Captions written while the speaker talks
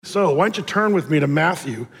So why don't you turn with me to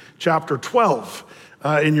Matthew chapter 12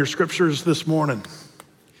 in your scriptures this morning.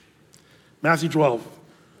 Matthew 12.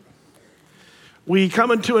 We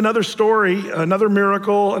come into another story, another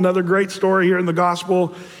miracle, another great story here in the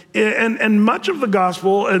gospel. And much of the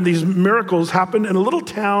gospel and these miracles happen in a little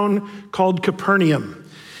town called Capernaum.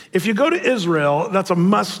 If you go to Israel, that's a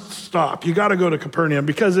must stop. You got to go to Capernaum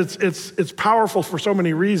because it's powerful for so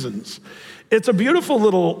many reasons. It's a beautiful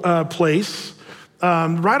little place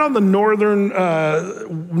right on the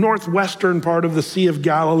northwestern part of the Sea of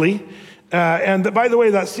Galilee. And by the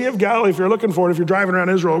way, that Sea of Galilee, if you're looking for it, if you're driving around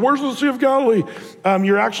Israel, where's the Sea of Galilee?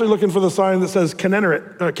 You're actually looking for the sign that says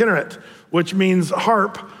Kinneret, which means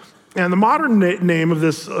harp. And the modern name of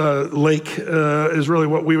this lake is really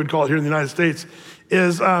what we would call it here in the United States,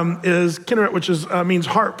 is Kinneret, which means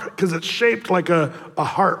harp, because it's shaped like a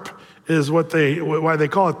harp, is why they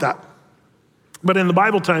call it that. But in the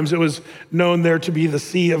Bible times, it was known there to be the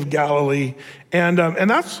Sea of Galilee. And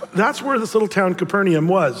that's where this little town Capernaum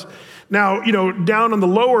was. Now, down on the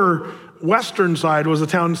lower western side was a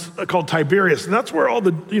town called Tiberias. And that's where all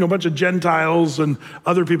the, bunch of Gentiles and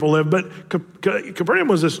other people live. But Capernaum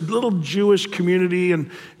was this little Jewish community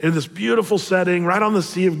and in this beautiful setting right on the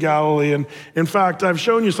Sea of Galilee. And in fact, I've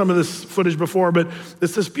shown you some of this footage before, but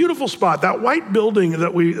it's this beautiful spot. That white building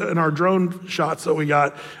that in our drone shots that we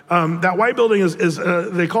got, that white building is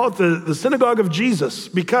they call it the Synagogue of Jesus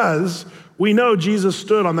because we know Jesus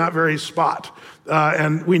stood on that very spot.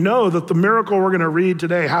 And we know that the miracle we're going to read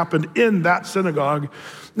today happened in that synagogue.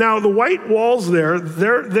 Now, the white walls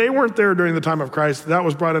they weren't there during the time of Christ. That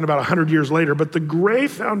was brought in about 100 years later. But the gray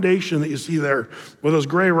foundation that you see there with those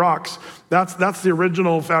gray rocks, that's the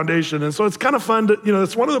original foundation. And so it's kind of fun to,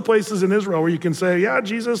 it's one of the places in Israel where you can say, yeah,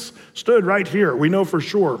 Jesus stood right here. We know for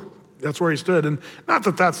sure. That's where he stood. And not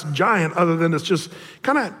that that's giant, other than it's just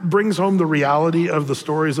kind of brings home the reality of the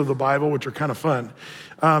stories of the Bible, which are kind of fun.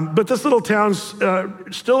 But this little town's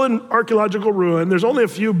still in archaeological ruin. There's only a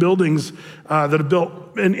few buildings that are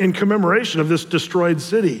built in commemoration of this destroyed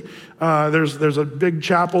city. There's a big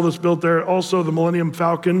chapel that's built there. Also, the Millennium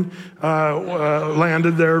Falcon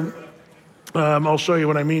landed there. I'll show you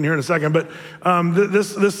what I mean here in a second. But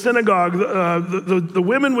this synagogue, the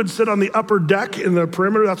women would sit on the upper deck in the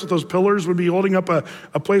perimeter. That's what those pillars would be holding up,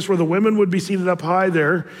 a place where the women would be seated up high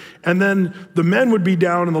there. And then the men would be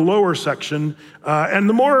down in the lower section. And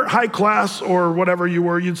the more high class or whatever you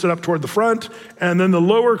were, you'd sit up toward the front. And then the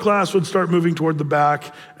lower class would start moving toward the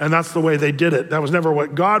back. And that's the way they did it. That was never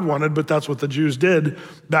what God wanted, but that's what the Jews did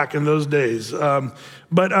back in those days.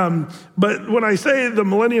 But when I say the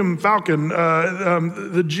Millennium Falcon,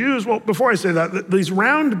 the Jews, well, before I say that, these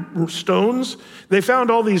round stones, they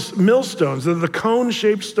found all these millstones, the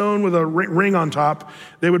cone-shaped stone with a ring on top.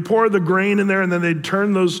 They would pour the grain in there, and then they'd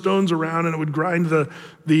turn those stones around, and it would grind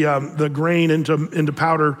the grain into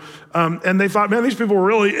powder. And they thought, man, these people were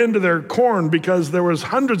really into their corn because there was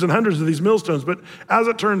hundreds and hundreds of these millstones. But as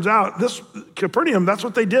it turns out, this Capernaum, that's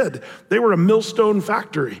what they did. They were a millstone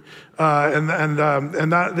factory. And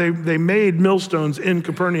that they made millstones in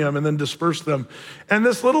Capernaum and then dispersed them. And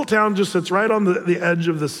this little town just sits right on the edge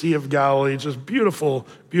of the Sea of Galilee. It's just beautiful,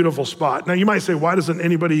 beautiful spot. Now you might say, why doesn't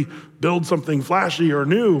anybody build something flashy or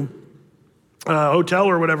new, hotel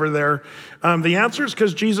or whatever there? The answer is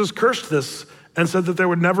because Jesus cursed this and said that there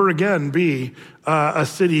would never again be a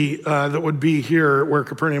city that would be here where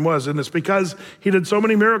Capernaum was. And it's because he did so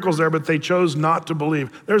many miracles there, but they chose not to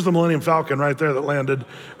believe. There's the Millennium Falcon right there that landed.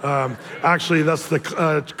 Actually, that's the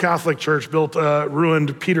Catholic Church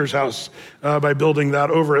ruined Peter's house by building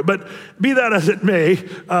that over it. But be that as it may,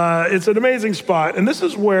 it's an amazing spot. And this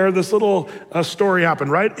is where this little story happened,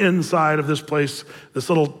 right inside of this place, this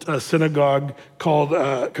little synagogue called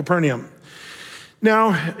Capernaum.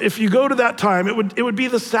 Now, if you go to that time, it would be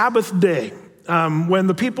the Sabbath day when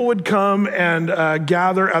the people would come and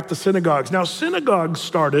gather at the synagogues. Now, synagogues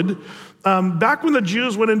started back when the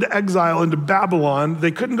Jews went into exile into Babylon.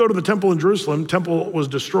 They couldn't go to the temple in Jerusalem. Temple was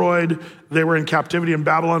destroyed. They were in captivity in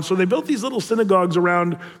Babylon. So they built these little synagogues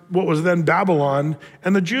around what was then Babylon.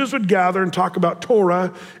 And the Jews would gather and talk about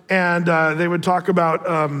Torah. And they would talk about,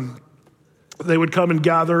 they would come and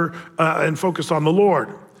gather and focus on the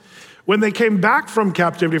Lord. When they came back from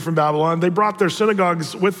captivity from Babylon, they brought their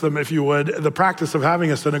synagogues with them, if you would, the practice of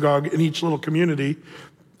having a synagogue in each little community.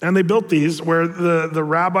 And they built these where the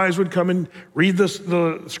rabbis would come and read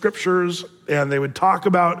the scriptures, and they would talk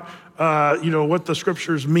about what the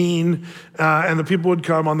scriptures mean, and the people would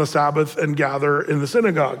come on the Sabbath and gather in the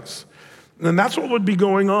synagogues. And that's what would be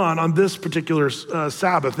going on this particular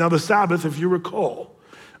Sabbath. Now, the Sabbath, if you recall,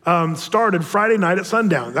 started Friday night at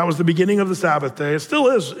sundown. That was the beginning of the Sabbath day. It still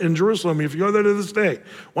is in Jerusalem if you go there to this day.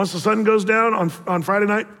 Once the sun goes down on Friday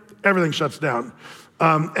night, everything shuts down.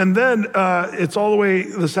 And then it's all the way,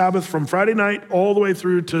 the Sabbath from Friday night all the way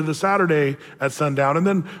through to the Saturday at sundown. And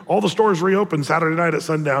then all the stores reopen Saturday night at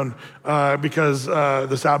sundown because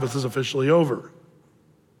the Sabbath is officially over.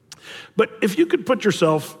 But if you could put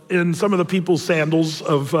yourself in some of the people's sandals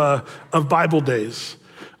of Bible days,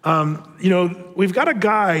 we've got a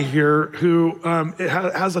guy here who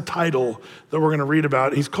has a title that we're going to read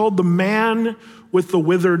about. He's called the Man with the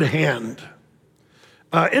Withered Hand.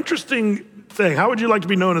 Interesting thing. How would you like to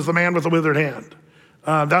be known as the man with the withered hand?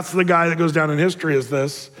 That's the guy that goes down in history as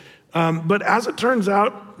this. But as it turns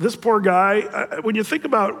out, this poor guy, when you think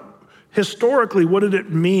about historically, what did it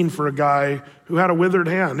mean for a guy who had a withered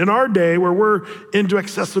hand? In our day, where we're into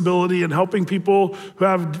accessibility and helping people who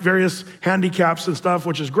have various handicaps and stuff,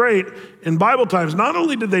 which is great, in Bible times, not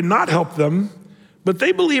only did they not help them, but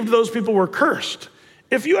they believed those people were cursed.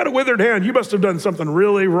 If you had a withered hand, you must have done something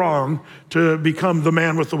really wrong to become the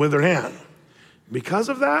man with the withered hand. Because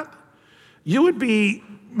of that, you would be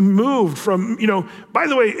moved from, by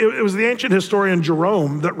the way, it was the ancient historian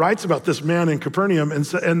Jerome that writes about this man in Capernaum, and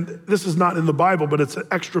this is not in the Bible, but it's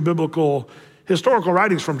extra biblical historical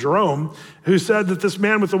writings from Jerome, who said that this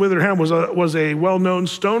man with the withered hand was a well-known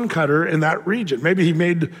stone cutter in that region. Maybe he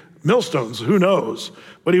made millstones, who knows?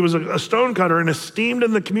 But he was a stone cutter and esteemed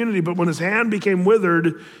in the community, but when his hand became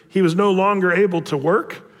withered, he was no longer able to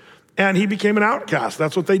work. And he became an outcast.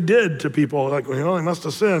 That's what they did to people. Like, he must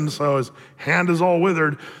have sinned, so his hand is all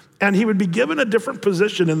withered. And he would be given a different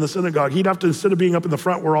position in the synagogue. He'd have to, instead of being up in the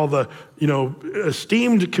front where all the,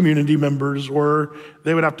 esteemed community members were,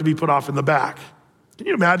 they would have to be put off in the back. Can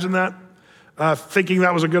you imagine that? Thinking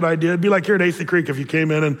that was a good idea. It'd be like here at Athey Creek if you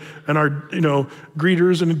came in and our,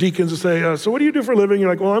 greeters and deacons would say, so what do you do for a living?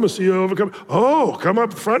 You're like, well, I'm a CEO of a company. Oh, come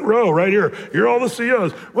up front row right here. You're all the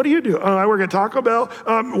CEOs. What do you do? I work at Taco Bell.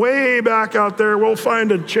 Way back out there. We'll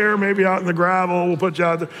find a chair maybe out in the gravel. We'll put you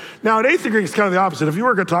out there. Now at Athey Creek, it's kind of the opposite. If you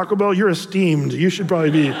work at Taco Bell, you're esteemed. You should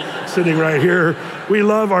probably be sitting right here. We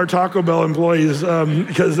love our Taco Bell employees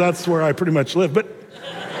because that's where I pretty much live. But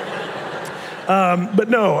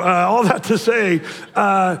no, all that to say,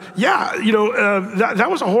 that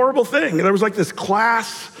was a horrible thing. There was like this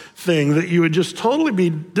class thing that you would just totally be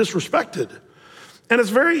disrespected. And it's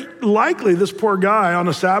very likely this poor guy on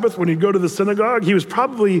a Sabbath, when he'd go to the synagogue, he was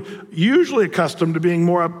probably usually accustomed to being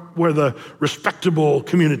more up where the respectable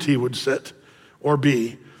community would sit or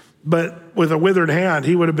be. But with a withered hand,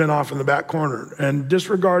 he would have been off in the back corner and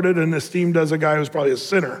disregarded and esteemed as a guy who was probably a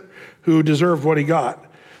sinner who deserved what he got.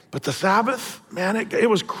 But the Sabbath, man, it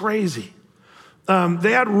was crazy.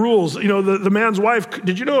 They had rules. The man's wife,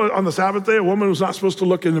 did you know on the Sabbath day, a woman was not supposed to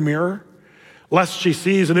look in the mirror lest she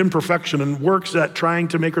sees an imperfection and works at trying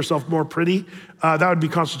to make herself more pretty? That would be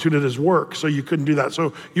constituted as work, so you couldn't do that.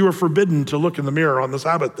 So you were forbidden to look in the mirror on the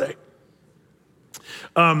Sabbath day.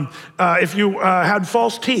 If you had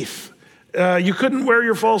false teeth, you couldn't wear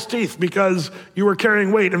your false teeth because you were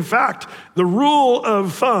carrying weight. In fact, the rule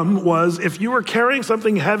of thumb was if you were carrying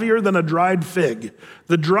something heavier than a dried fig,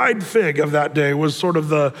 the dried fig of that day was sort of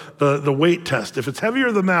the weight test. If it's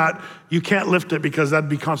heavier than that, you can't lift it because that'd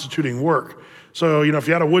be constituting work. So, if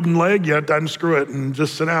you had a wooden leg, you had to unscrew it and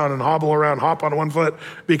just sit down and hobble around, hop on one foot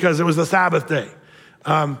because it was the Sabbath day.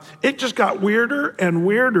 It just got weirder and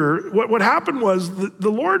weirder. What happened was the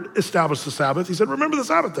Lord established the Sabbath. He said, remember the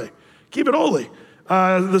Sabbath day. Keep it holy.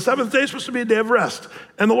 The seventh day is supposed to be a day of rest.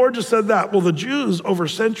 And the Lord just said that. Well, the Jews over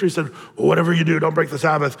centuries said, well, whatever you do, don't break the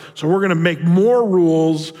Sabbath. So we're going to make more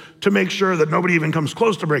rules to make sure that nobody even comes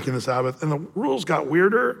close to breaking the Sabbath. And the rules got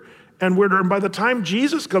weirder and weirder. And by the time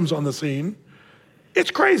Jesus comes on the scene,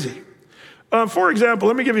 it's crazy. For example,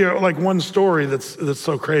 let me give you one story that's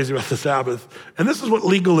so crazy about the Sabbath. And this is what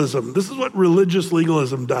religious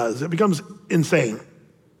legalism does. It becomes insane.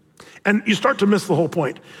 And you start to miss the whole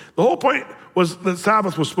point. The whole point was that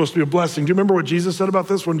Sabbath was supposed to be a blessing. Do you remember what Jesus said about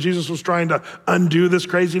this when Jesus was trying to undo this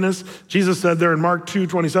craziness? Jesus said there in Mark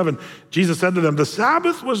 2:27, Jesus said to them, the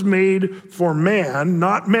Sabbath was made for man,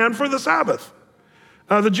 not man for the Sabbath.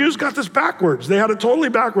 The Jews got this backwards. They had it totally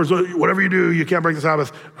backwards. Whatever you do, you can't break the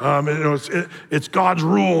Sabbath. It's God's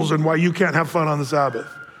rules and why you can't have fun on the Sabbath.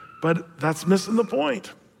 But that's missing the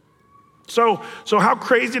point. So how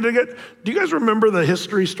crazy did it get? Do you guys remember the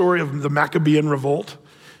history story of the Maccabean revolt?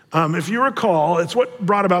 If you recall, it's what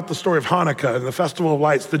brought about the story of Hanukkah and the Festival of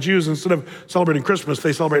Lights. The Jews, instead of celebrating Christmas,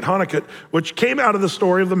 they celebrate Hanukkah, which came out of the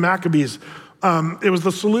story of the Maccabees. It was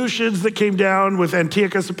the Seleucids that came down with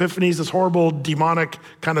Antiochus Epiphanes, this horrible demonic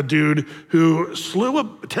kind of dude who slew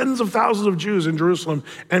up tens of thousands of Jews in Jerusalem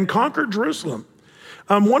and conquered Jerusalem.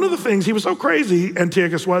 One of the things, he was so crazy,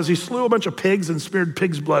 Antiochus was, he slew a bunch of pigs and smeared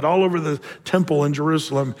pig's blood all over the temple in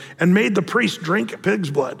Jerusalem and made the priests drink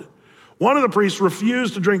pig's blood. One of the priests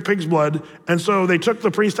refused to drink pig's blood, and so they took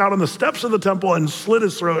the priest out on the steps of the temple and slit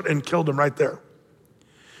his throat and killed him right there.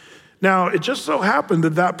 Now, it just so happened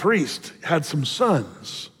that that priest had some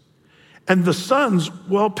sons. And the sons,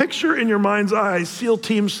 well, picture in your mind's eye, SEAL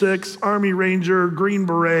Team 6, Army Ranger, Green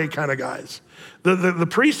Beret kind of guys. The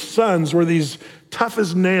priest's sons were these tough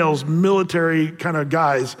as nails, military kind of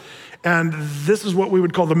guys. And this is what we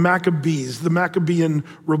would call the Maccabees. The Maccabean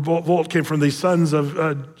revolt came from the sons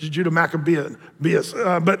of Judah Maccabeus.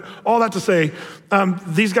 But all that to say,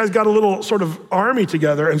 these guys got a little sort of army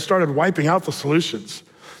together and started wiping out the Seleucids.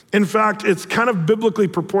 In fact, it's kind of biblically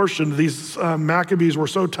proportioned. These Maccabees were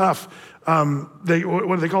so tough.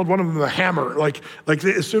 What they called one of them the hammer.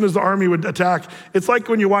 As soon as the army would attack, it's like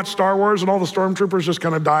when you watch Star Wars and all the stormtroopers just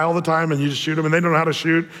kind of die all the time and you just shoot them and they don't know how to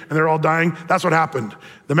shoot and they're all dying. That's what happened.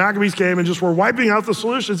 The Maccabees came and just were wiping out the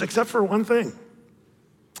Seleucids except for one thing.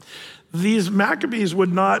 These Maccabees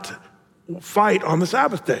would not fight on the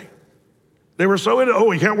Sabbath day. They were so into,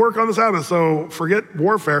 you can't work on the Sabbath, so forget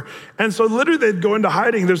warfare. And so literally they'd go into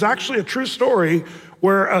hiding. There's actually a true story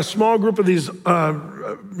where a small group of these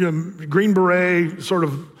Green Beret sort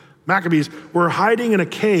of Maccabees were hiding in a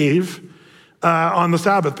cave on the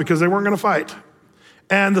Sabbath because they weren't going to fight.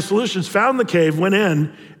 And the Seleucids found the cave, went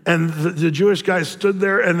in, and the Jewish guys stood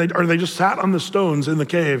there and they just sat on the stones in the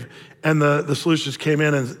cave. And the Seleucids came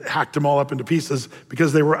in and hacked them all up into pieces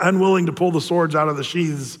because they were unwilling to pull the swords out of the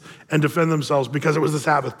sheaths and defend themselves because it was the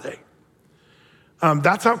Sabbath day.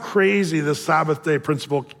 That's how crazy this Sabbath day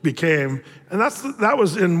principle became. And that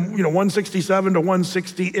was in 167 to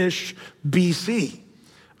 160-ish BC.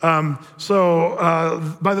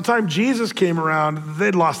 So by the time Jesus came around,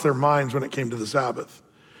 they'd lost their minds when it came to the Sabbath.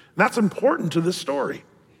 And that's important to this story.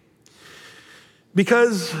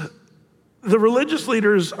 Because the religious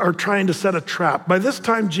leaders are trying to set a trap. By this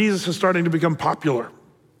time, Jesus is starting to become popular.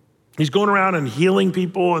 He's going around and healing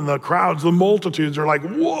people, and the crowds, the multitudes are like,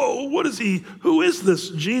 whoa, what is he? Who is this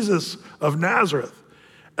Jesus of Nazareth?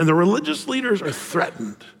 And the religious leaders are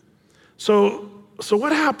threatened. So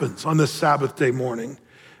what happens on this Sabbath day morning?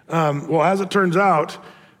 Well, as it turns out,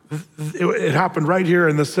 it happened right here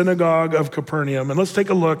in the synagogue of Capernaum. And let's take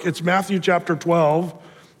a look. It's Matthew chapter 12.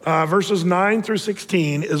 Verses 9 through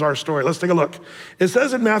 16 is our story. Let's take a look. It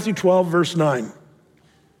says in Matthew 12, verse 9,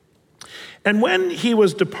 "And when he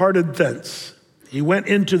was departed thence, he went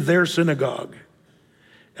into their synagogue.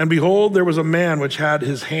 And behold, there was a man which had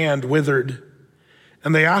his hand withered.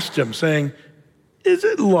 And they asked him, saying, 'Is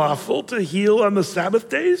it lawful to heal on the Sabbath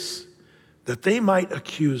days?' That they might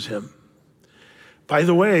accuse him." By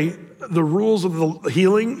the way, the rules of the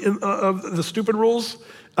healing, of the stupid rules,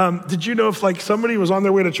 did you know if somebody was on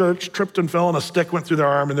their way to church, tripped and fell, and a stick went through their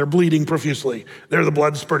arm and they're bleeding profusely? There's the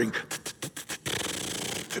blood spurting.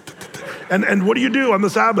 And what do you do on the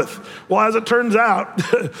Sabbath? Well, as it turns out,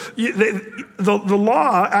 the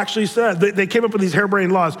law actually said, they came up with these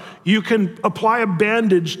harebrained laws. You can apply a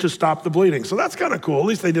bandage to stop the bleeding. So that's kind of cool. At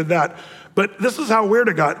least they did that. But this is how weird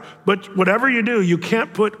it got. But whatever you do, you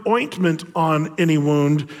can't put ointment on any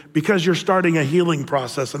wound because you're starting a healing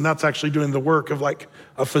process. And that's actually doing the work of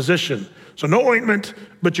a physician. So no ointment,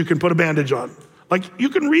 but you can put a bandage on. You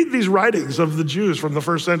can read these writings of the Jews from the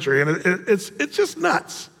first century, and it's just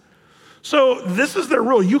nuts. So this is their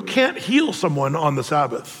rule. You can't heal someone on the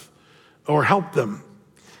Sabbath or help them.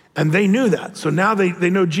 And they knew that. So now they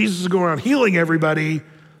know Jesus is going around healing everybody.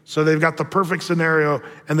 So they've got the perfect scenario,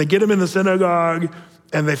 and they get him in the synagogue,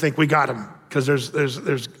 and they think, we got him. Because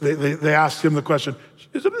they ask him the question,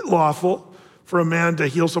 isn't it lawful for a man to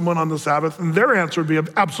heal someone on the Sabbath? And their answer would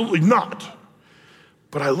be absolutely not.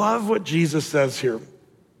 But I love what Jesus says here.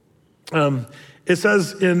 It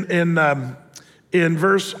says in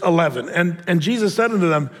verse 11, and Jesus said unto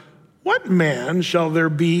them, "What man shall there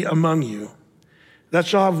be among you that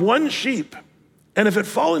shall have one sheep, and if it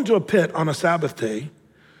fall into a pit on a Sabbath day,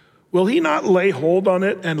 will he not lay hold on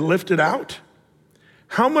it and lift it out?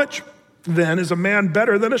 How much then is a man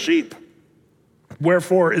better than a sheep?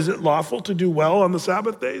 Wherefore is it lawful to do well on the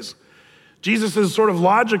Sabbath days?" Jesus is sort of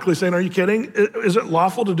logically saying, are you kidding? Is it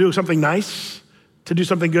lawful to do something nice, to do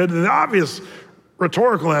something good? And the obvious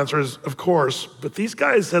rhetorical answer is, of course, but these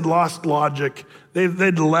guys had lost logic.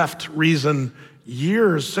 They'd left reason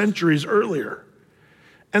years, centuries earlier.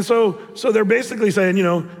 And so they're basically saying,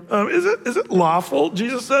 is it lawful,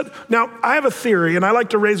 Jesus said? Now, I have a theory, and I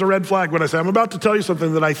like to raise a red flag when I say, I'm about to tell you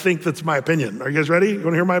something that I think that's my opinion. Are you guys ready? You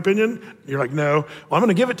want to hear my opinion? You're like, no. Well, I'm going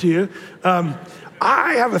to give it to you.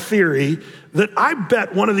 I have a theory that I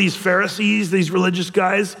bet one of these Pharisees, these religious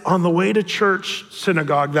guys, on the way to church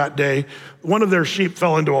synagogue that day, one of their sheep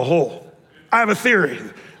fell into a hole. I have a theory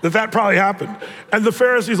that probably happened. And the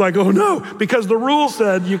Pharisee's like, oh no, because the rule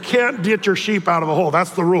said you can't get your sheep out of the hole.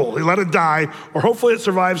 That's the rule. You let it die, or hopefully it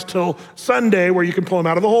survives till Sunday where you can pull him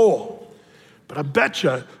out of the hole. But I bet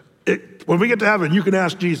you, when we get to heaven, you can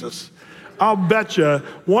ask Jesus. I'll bet you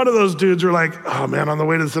one of those dudes are like, oh man, on the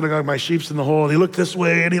way to the synagogue, my sheep's in the hole. And he looked this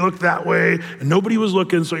way and he looked that way and nobody was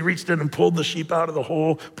looking. So he reached in and pulled the sheep out of the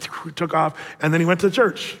hole, took off, and then he went to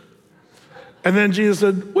church. And then Jesus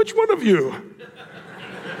said, which one of you?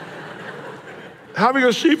 Having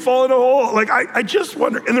a sheep fall in a hole. Like, I just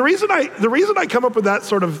wonder. And the reason I come up with that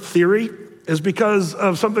sort of theory is because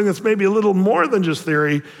of something that's maybe a little more than just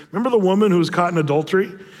theory. Remember the woman who was caught in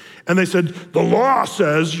adultery? And they said, the law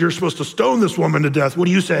says you're supposed to stone this woman to death. What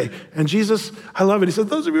do you say? And Jesus, I love it. He said,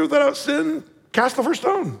 those of you without sin, cast the first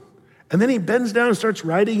stone. And then he bends down and starts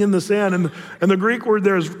writing in the sand. And the Greek word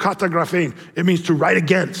there is katagraphein. It means to write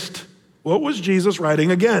against. What was Jesus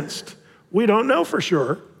writing against? We don't know for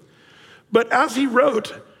sure. But as he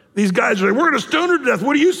wrote, these guys are like, we're going to stone her to death.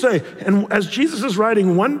 What do you say? And as Jesus is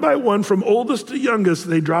writing one by one from oldest to youngest,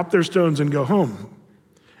 they drop their stones and go home.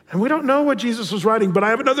 And we don't know what Jesus was writing, but I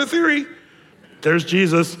have another theory. There's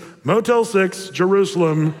Jesus, Motel 6,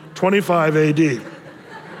 Jerusalem, 25 AD.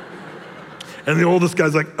 And the oldest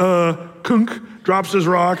guy's like, kunk, drops his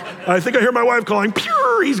rock. I think I hear my wife calling,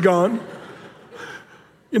 pure, he's gone.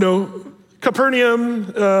 Capernaum,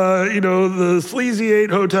 the Sleazy 8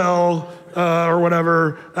 Hotel, or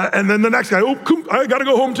whatever. And then the next guy, I got to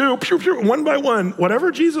go home too. Pew, pew. One by one,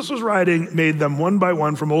 whatever Jesus was writing made them one by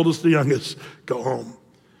one from oldest to youngest go home.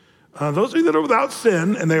 Those of you that are without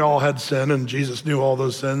sin, and they all had sin, and Jesus knew all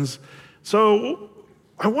those sins. So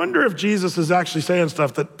I wonder if Jesus is actually saying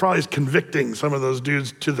stuff that probably is convicting some of those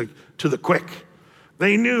dudes to the quick.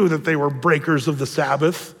 They knew that they were breakers of the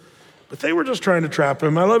Sabbath, but they were just trying to trap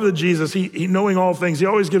him. I love that Jesus, he knowing all things, he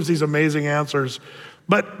always gives these amazing answers.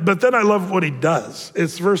 But then I love what he does.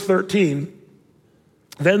 It's verse 13.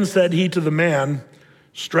 Then said he to the man,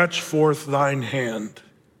 stretch forth thine hand.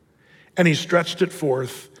 And he stretched it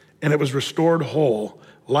forth, and it was restored whole,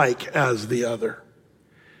 like as the other.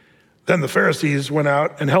 Then the Pharisees went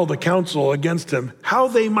out and held a council against him, how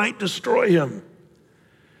they might destroy him.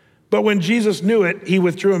 But when Jesus knew it, he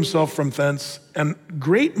withdrew himself from thence, and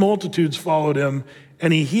great multitudes followed him,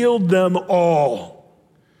 and he healed them all,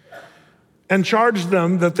 and charged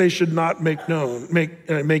them that they should not make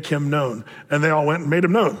him known. And they all went and made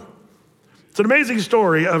him known. It's an amazing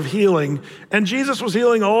story of healing. And Jesus was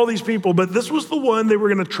healing all these people, but this was the one they were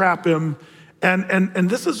going to trap him. And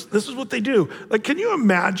this is what they do. Like, can you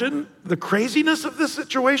imagine the craziness of this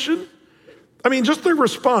situation? I mean, just their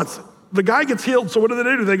response. The guy gets healed, so what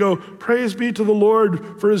do? They go, praise be to the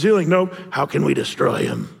Lord for his healing. No, how can we destroy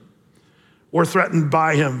him? We're threatened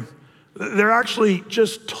by him. They're actually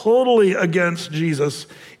just totally against Jesus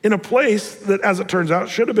in a place that, as it turns out,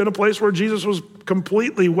 should have been a place where Jesus was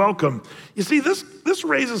completely welcome. You see, this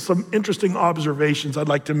raises some interesting observations I'd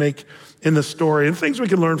like to make in this story and things we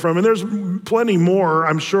can learn from. And there's plenty more,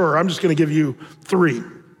 I'm sure. I'm just going to give you 3.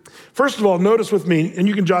 First of all, notice with me, and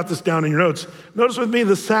you can jot this down in your notes, notice with me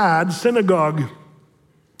the sad synagogue.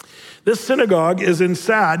 This synagogue is in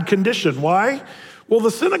sad condition. Why? Well,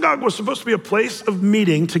 the synagogue was supposed to be a place of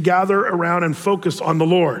meeting to gather around and focus on the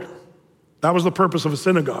Lord. That was the purpose of a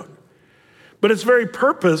synagogue. But its very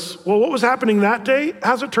purpose, well, what was happening that day?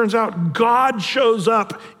 As it turns out, God shows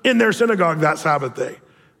up in their synagogue that Sabbath day.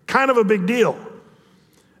 Kind of a big deal.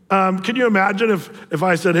 Can you imagine if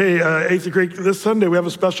I said, hey, Athey Creek, this Sunday we have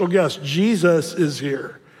a special guest. Jesus is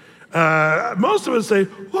here. Most of us say,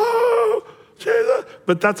 whoa, Jesus.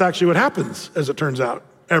 But that's actually what happens, as it turns out,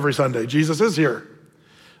 every Sunday. Jesus is here.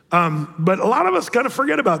 But a lot of us kind of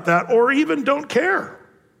forget about that or even don't care.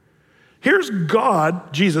 Here's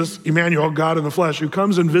God, Jesus, Emmanuel, God in the flesh, who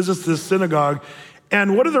comes and visits this synagogue.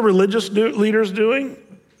 And what are the religious leaders doing?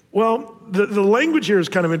 Well, the language here is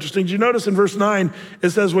kind of interesting. Did you notice in verse 9,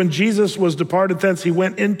 it says, when Jesus was departed thence, he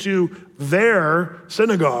went into their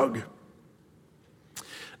synagogue.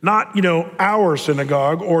 Not, our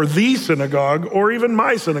synagogue or the synagogue or even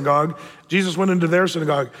my synagogue. Jesus went into their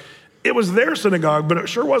synagogue. It was their synagogue, but it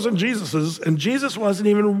sure wasn't Jesus's, and Jesus wasn't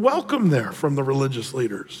even welcome there from the religious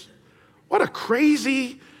leaders. What a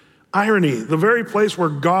crazy Irony, the very place where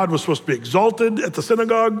God was supposed to be exalted at the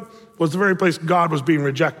synagogue was the very place God was being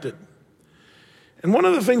rejected. And one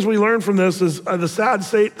of the things we learn from this is the sad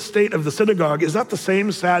state of the synagogue. Is that the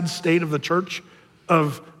same sad state of the church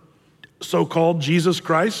of so-called Jesus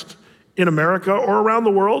Christ in America or around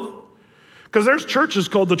the world? Because there's churches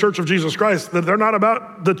called the Church of Jesus Christ that they're not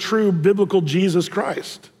about the true biblical Jesus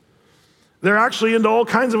Christ. They're actually into all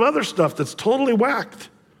kinds of other stuff that's totally whacked.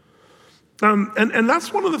 And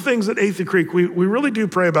that's one of the things at Athey Creek, we really do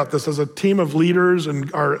pray about this as a team of leaders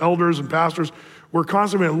and our elders and pastors. We're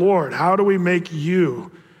constantly, Lord, how do we make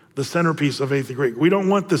you the centerpiece of Athey Creek? We don't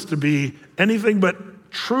want this to be anything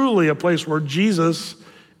but truly a place where Jesus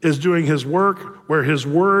is doing his work, where his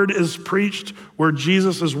word is preached, where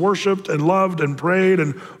Jesus is worshiped and loved and prayed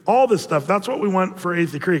and all this stuff. That's what we want for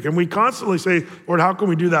Athey Creek. And we constantly say, Lord, how can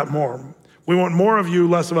we do that more? We want more of you,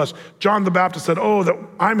 less of us. John the Baptist said, that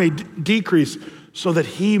I may decrease so that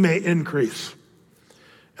he may increase.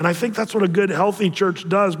 And I think that's what a good, healthy church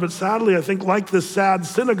does. But sadly, I think like this sad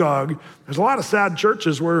synagogue, there's a lot of sad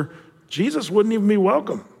churches where Jesus wouldn't even be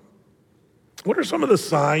welcome. What are some of the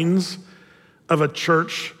signs of a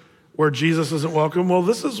church where Jesus isn't welcome? Well,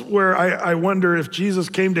 this is where I wonder if Jesus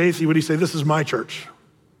came to Athey, would he say, this is my church?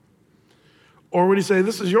 Or would he say,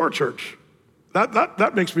 this is your church?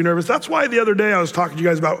 That makes me nervous. That's why the other day I was talking to you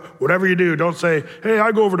guys about whatever you do, don't say, hey,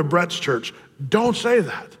 I go over to Brett's church. Don't say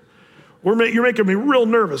that. You're making me real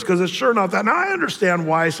nervous because it's sure not that. Now, I understand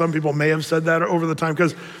why some people may have said that over the time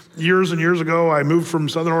because years and years ago, I moved from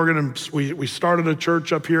Southern Oregon and we started a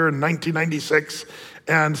church up here in 1996.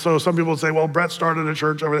 And so some people would say, well, Brett started a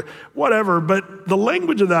church over there, whatever. But the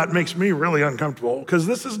language of that makes me really uncomfortable because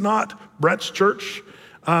this is not Brett's church.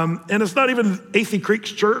 And it's not even Athey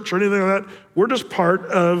Creek's church or anything like that. We're just part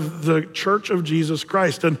of the Church of Jesus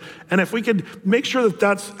Christ. And if we could make sure that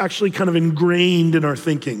that's actually kind of ingrained in our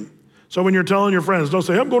thinking. So when you're telling your friends, don't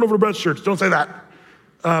say, I'm going over to Brett's church. Don't say that.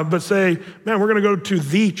 But say, man, we're going to go to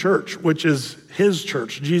the church, which is his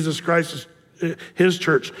church. Jesus Christ is his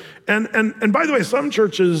church. And by the way, some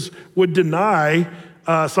churches would deny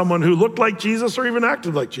someone who looked like Jesus or even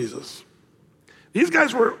acted like Jesus. These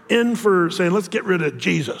guys were in for saying, let's get rid of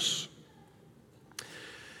Jesus.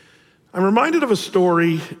 I'm reminded of a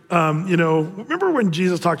story, remember when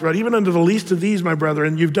Jesus talked about, even unto the least of these, my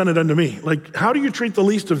brethren, you've done it unto me. Like, how do you treat the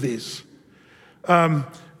least of these?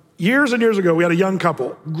 Years and years ago, we had a young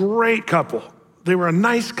couple, great couple. They were a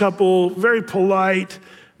nice couple, very polite.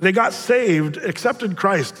 They got saved, accepted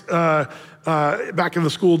Christ back in the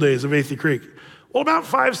school days of Athey Creek. Well, about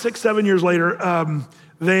 5, 6, 7 years later,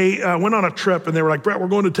 they went on a trip and they were like, Brett, we're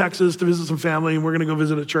going to Texas to visit some family and we're gonna go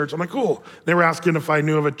visit a church. I'm like, cool. They were asking if I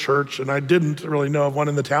knew of a church and I didn't really know of one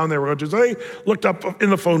in the town they were going to. So they looked up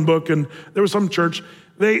in the phone book and there was some church.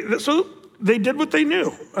 So they did what they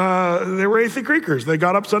knew. They were Athey Creekers. They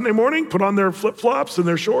got up Sunday morning, put on their flip-flops and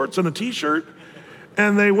their shorts and a t-shirt,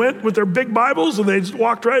 and they went with their big Bibles and they just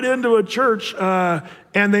walked right into a church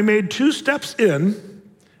and they made 2 steps in.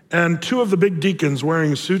 And 2 of the big deacons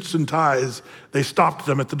wearing suits and ties, they stopped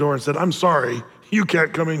them at the door and said, I'm sorry, you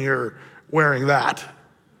can't come in here wearing that.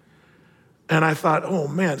 And I thought, oh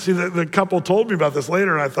man, see, the couple told me about this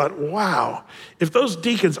later and I thought, wow, if those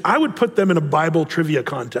deacons, I would put them in a Bible trivia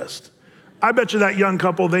contest. I bet you that young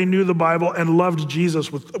couple, they knew the Bible and loved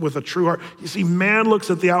Jesus with a true heart. You see, man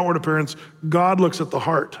looks at the outward appearance, God looks at the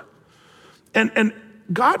heart. And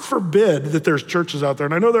God forbid that there's churches out there,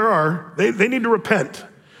 and I know there are, they need to repent.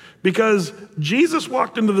 Because Jesus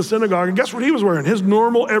walked into the synagogue and guess what he was wearing? His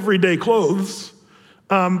normal everyday clothes.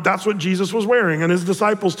 That's what Jesus was wearing and his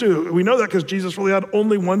disciples too. We know that because Jesus really had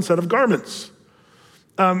only one set of garments.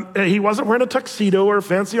 He wasn't wearing a tuxedo or a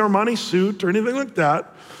fancy Armani suit or anything like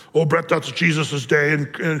that. Oh, Brett, that's Jesus' day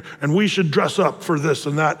and we should dress up for this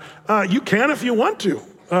and that. You can if you want to,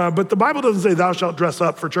 but the Bible doesn't say thou shalt dress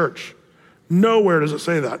up for church. Nowhere does it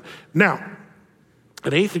say that. Now,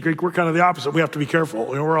 at Athey Creek, we're kind of the opposite. We have to be careful.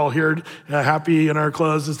 We're all here happy in our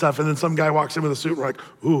clothes and stuff. And then some guy walks in with a suit and we're like,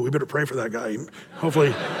 ooh, we better pray for that guy.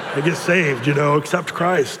 Hopefully they get saved, accept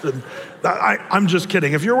Christ. And I'm just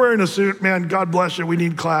kidding. If you're wearing a suit, man, God bless you. We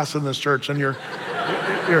need class in this church and you're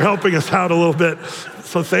helping us out a little bit.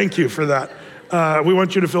 So thank you for that. We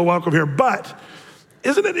want you to feel welcome here. But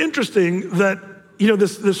isn't it interesting that,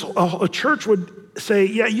 a church would say,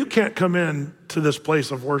 yeah, you can't come in to this place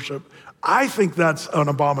of worship. I think that's an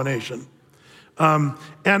abomination. And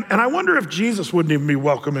I wonder if Jesus wouldn't even be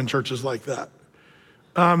welcome in churches like that.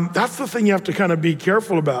 That's the thing you have to kind of be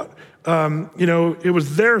careful about. It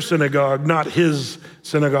was their synagogue, not his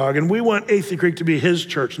synagogue. And we want Athey Creek to be his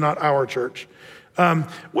church, not our church.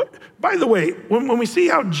 By the way, when we see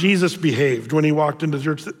how Jesus behaved when he walked into the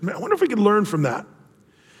church, I wonder if we could learn from that.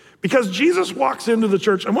 Because Jesus walks into the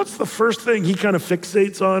church, and what's the first thing he kind of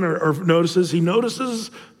fixates on or notices? He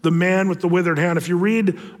notices the man with the withered hand. If you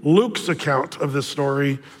read Luke's account of this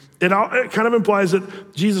story, it kind of implies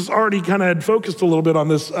that Jesus already kind of had focused a little bit on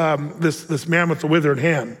this man with the withered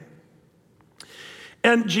hand.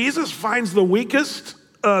 And Jesus finds the weakest,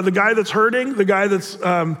 the guy that's hurting, the guy that's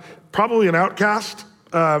probably an outcast,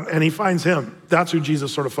 and he finds him. That's who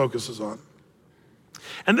Jesus sort of focuses on.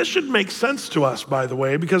 And this should make sense to us, by the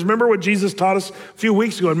way, because remember what Jesus taught us a few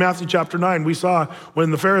weeks ago in Matthew chapter 9. We saw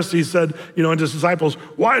when the Pharisees said, and his disciples,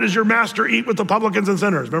 "Why does your master eat with the publicans and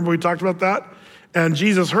sinners?" Remember we talked about that? And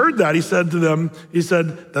Jesus heard that. He said to them,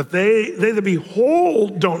 that they that be whole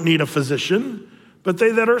don't need a physician, but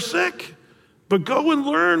they that are sick. But go and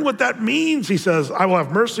learn what that means. He says, "I will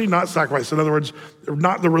have mercy, not sacrifice." In other words,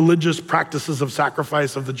 not the religious practices of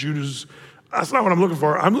sacrifice of the Jews. That's not what I'm looking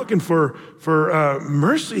for. I'm looking for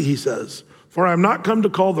mercy, he says. "For I am not come to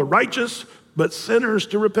call the righteous, but sinners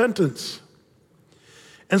to repentance."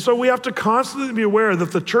 And so we have to constantly be aware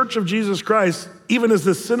that the church of Jesus Christ, even as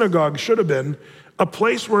this synagogue should have been, a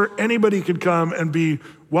place where anybody could come and be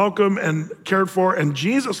welcome and cared for. And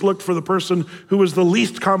Jesus looked for the person who was the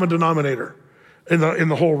least common denominator in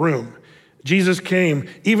the whole room. Jesus came,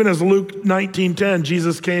 even as Luke 19:10,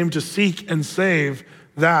 Jesus came to seek and save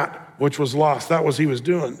that which was lost. That was he was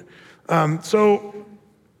doing. So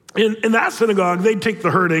in that synagogue, they'd take the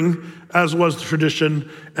hurting, as was the tradition,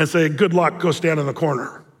 and say, "Good luck, go stand in the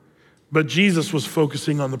corner." But Jesus was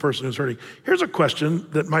focusing on the person who's hurting. Here's a question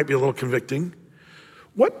that might be a little convicting.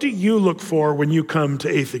 What do you look for when you come to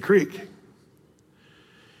Athey Creek?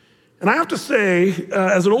 And I have to say,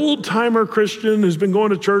 as an old-timer Christian who's been going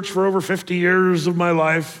to church for over 50 years of my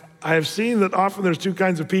life, I have seen that often there's two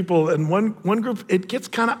kinds of people, and one group, it gets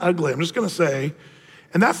kind of ugly, I'm just gonna say,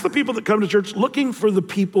 and that's the people that come to church looking for the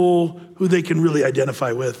people who they can really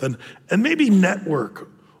identify with and maybe network,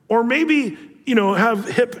 or maybe, have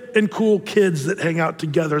hip and cool kids that hang out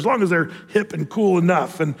together, as long as they're hip and cool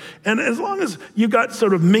enough, and as long as you got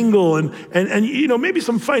sort of mingle and maybe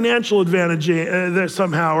some financial advantage there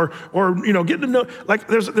somehow, or getting to know, like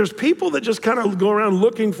there's people that just kind of go around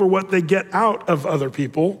looking for what they get out of other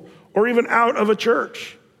people, or even out of a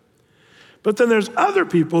church. But then there's other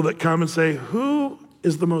people that come and say, "Who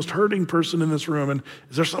is the most hurting person in this room? And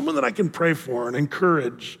is there someone that I can pray for and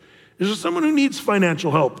encourage? Is there someone who needs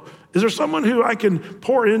financial help? Is there someone who I can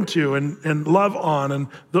pour into and love on?" And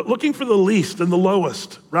looking for the least and the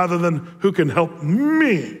lowest, rather than who can help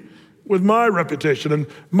me with my reputation and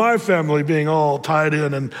my family being all tied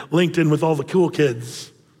in and linked in with all the cool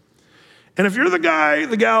kids. And if you're the guy,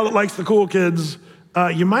 the gal that likes the cool kids,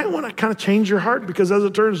 you might want to kind of change your heart, because as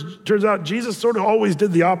it turns out, Jesus sort of always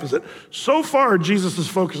did the opposite. So far, Jesus is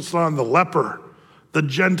focused on the leper, the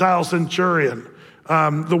Gentile centurion,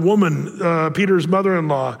 the woman, Peter's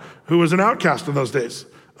mother-in-law, who was an outcast in those days.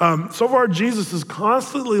 So far, Jesus is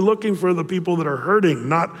constantly looking for the people that are hurting,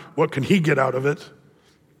 not what can he get out of it.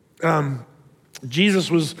 Jesus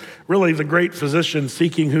was really the great physician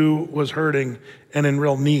seeking who was hurting and in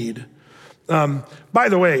real need. By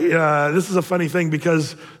the way, this is a funny thing,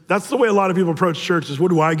 because that's the way a lot of people approach church, is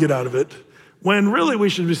what do I get out of it? When really we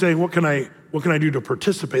should be saying, what can I do to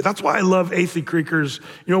participate? That's why I love Athey Creekers.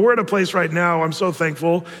 We're at a place right now, I'm so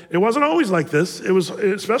thankful. It wasn't always like this. It was,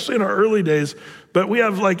 especially in our early days, but we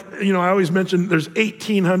have I always mention there's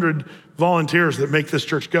 1,800 volunteers that make this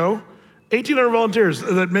church go. 1,800 volunteers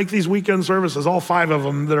that make these weekend services, all 5 of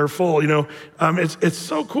them that are full. It's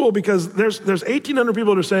so cool, because there's 1,800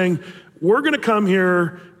 people that are saying, we're gonna come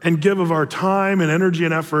here and give of our time and energy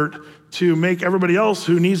and effort to make everybody else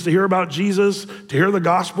who needs to hear about Jesus, to hear the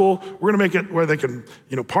gospel, we're gonna make it where they can,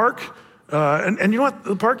 park. And you know what,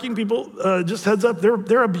 the parking people, just heads up,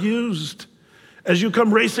 they're abused. As you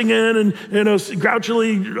come racing in and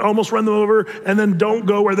grouchily almost run them over, and then don't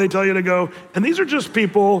go where they tell you to go. And these are just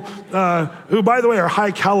people who, by the way, are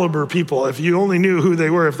high caliber people. If you only knew who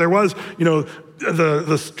they were, if there was,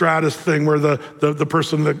 the Stratus thing where the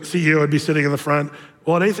person, the CEO, would be sitting in the front.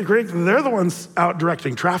 Well, at Athey Creek, they're the ones out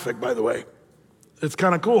directing traffic, by the way. It's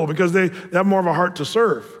kind of cool, because they have more of a heart to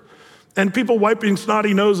serve. And people wiping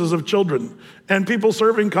snotty noses of children, and people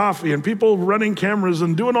serving coffee, and people running cameras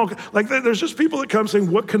and doing there's just people that come saying,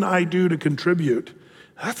 what can I do to contribute?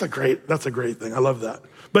 That's a great thing. I love that.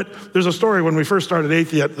 But there's a story when we first started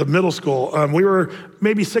Athey at the middle school. We were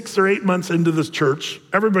maybe 6 or 8 months into this church.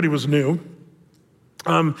 Everybody was new.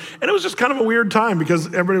 And it was just kind of a weird time, because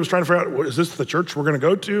everybody was trying to figure out, is this the church we're gonna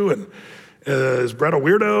go to? Is Brett a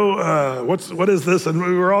weirdo? What is this? And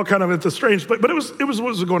we were all kind of at this strange, but it was what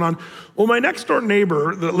was going on. Well, my next door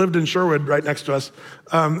neighbor that lived in Sherwood right next to us,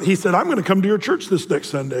 he said, I'm gonna come to your church this next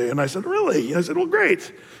Sunday. And I said, really? I said, well,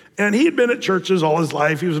 great. And he had been at churches all his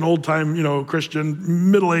life. He was an old time,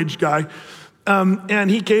 Christian, middle-aged guy. And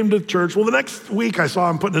he came to church. Well, the next week I saw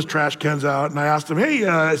him putting his trash cans out and I asked him, hey,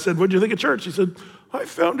 I said, what'd you think of church? He said, I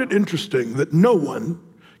found it interesting that no one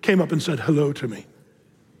came up and said hello to me.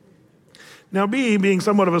 Now, me, being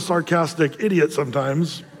somewhat of a sarcastic idiot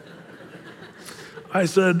sometimes, I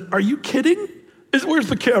said, are you kidding? Where's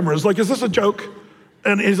the cameras? Like, is this a joke?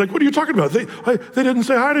 And he's like, what are you talking about? They didn't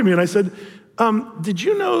say hi to me. And I said, did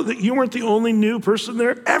you know that you weren't the only new person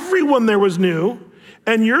there? Everyone there was new.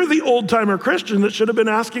 And you're the old-timer Christian that should have been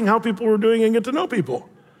asking how people were doing and get to know people.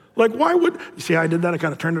 Like, why would, you see how I did that? I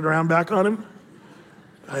kind of turned it around back on him.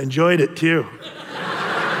 I enjoyed it too.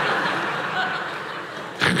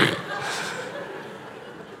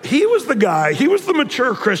 He was the guy, he was the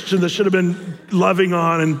mature Christian that should have been loving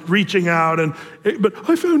on and reaching out. But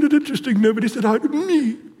I found it interesting, nobody said hi to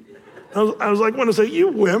me. I was like, want to say, you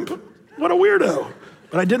wimp, what a weirdo.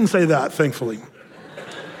 But I didn't say that, thankfully.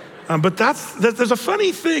 But there's a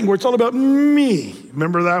funny thing where it's all about me.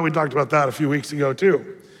 Remember that? We talked about that a few weeks ago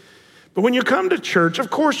too. But when you come to church, of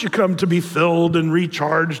course you come to be filled and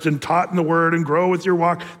recharged and taught in the word and grow with your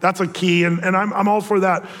walk. That's a key, and I'm all for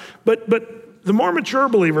that. But the more mature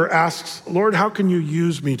believer asks, Lord, how can you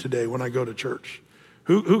use me today when I go to church?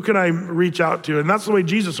 Who can I reach out to? And that's the way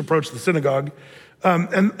Jesus approached the synagogue.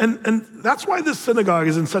 And that's why this synagogue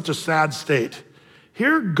is in such a sad state.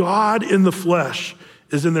 Here, God in the flesh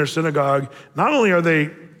is in their synagogue. Not only are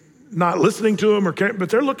they not listening to him, but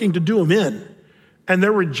they're looking to do him in, and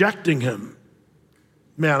they're rejecting him.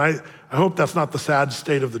 Man, I hope that's not the sad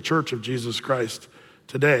state of the church of Jesus Christ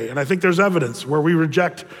today. And I think there's evidence where we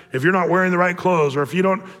reject, if you're not wearing the right clothes, or if you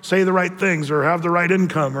don't say the right things, or have the right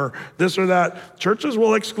income, or this or that, churches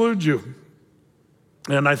will exclude you.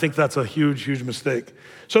 And I think that's a huge, huge mistake.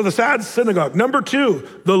 So the sad synagogue. Number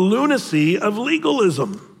 2, the lunacy of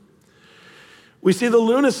legalism. We see the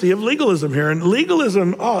lunacy of legalism here. And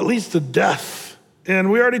legalism, it leads to death.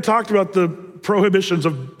 And we already talked about the prohibitions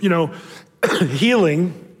of,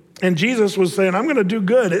 healing. And Jesus was saying, I'm gonna do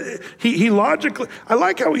good. He logically, I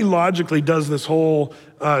like how he logically does this whole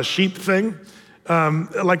sheep thing.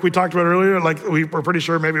 Like we talked about earlier, like we were pretty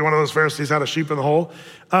sure maybe one of those Pharisees had a sheep in the hole.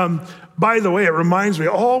 By the way, it reminds me,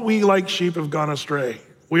 all we like sheep have gone astray.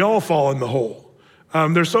 We all fall in the hole.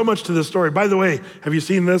 There's so much to this story. By the way, have you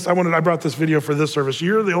seen this? I brought this video for this service.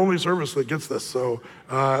 You're the only service that gets this,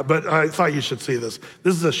 but I thought you should see this.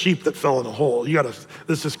 This is a sheep that fell in a hole.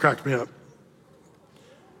 This just cracked me up.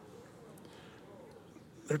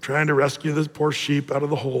 They're trying to rescue this poor sheep out of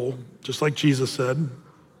the hole, just like Jesus said.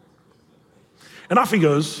 And off he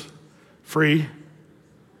goes, free.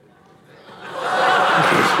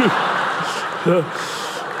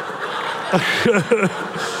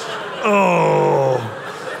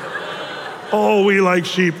 All we like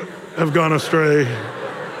sheep have gone astray.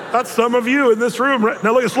 That's some of you in this room, right?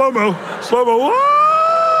 Now look at slow-mo. Slow-mo.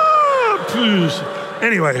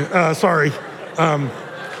 Anyway, sorry.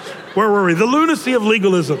 Where were we? The lunacy of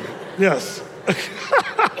legalism. Yes.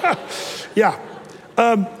 Yeah.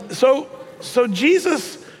 So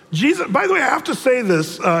Jesus, by the way, I have to say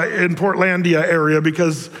this in Portlandia area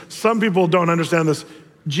because some people don't understand this.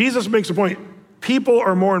 Jesus makes a point. People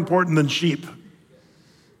are more important than sheep. Do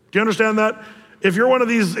you understand that? If you're one of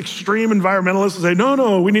these extreme environmentalists and say,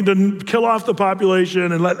 no, we need to kill off the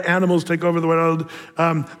population and let animals take over the world,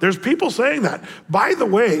 there's people saying that. By the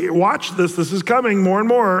way, watch this. This is coming more and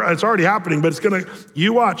more. It's already happening, but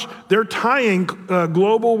you watch. They're tying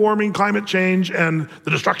global warming, climate change, and the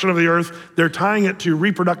destruction of the earth, they're tying it to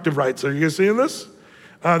reproductive rights. Are you guys seeing this?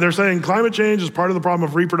 They're saying climate change is part of the problem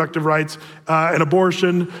of reproductive rights and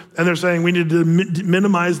abortion, and they're saying we need to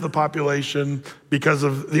minimize the population because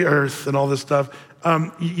of the earth and all this stuff.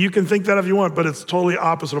 You can think that if you want, but it's totally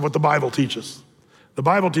opposite of what the Bible teaches. The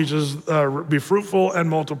Bible teaches be fruitful and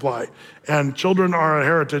multiply, and children are a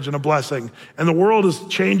heritage and a blessing. And the world is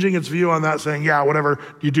changing its view on that, saying, yeah, whatever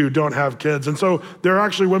you do, don't have kids. And so there are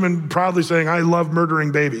actually women proudly saying, I love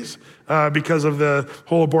murdering babies because of the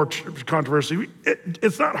whole abortion controversy.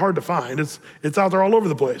 It's not hard to find. It's out there all over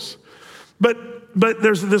the place. But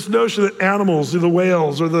there's this notion that animals, the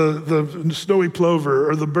whales or the snowy plover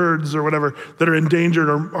or the birds or whatever that are endangered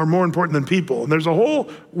are more important than people. And there's a whole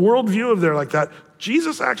worldview of there like that.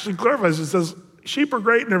 Jesus actually clarifies and says, sheep are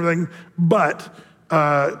great and everything, but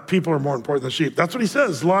people are more important than sheep. That's what he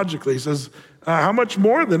says logically. He says, how much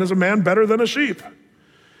more then is a man better than a sheep?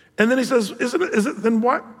 And then he says, is it then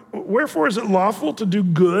what? wherefore is it lawful to do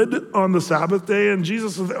good on the Sabbath day? And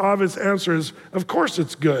Jesus' obvious answer is, of course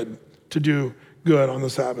it's good to do good on the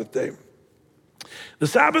Sabbath day. The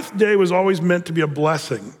Sabbath day was always meant to be a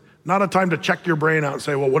blessing, not a time to check your brain out and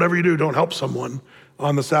say, well, whatever you do, don't help someone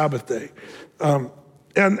on the Sabbath day.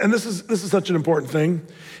 And this is such an important thing.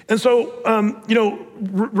 And so,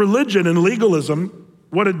 religion and legalism,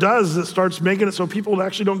 what it does is it starts making it so people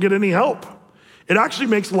actually don't get any help. It actually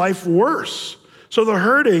makes life worse. So the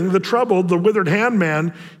hurting, the troubled, the withered hand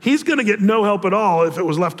man, he's gonna get no help at all if it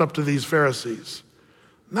was left up to these Pharisees.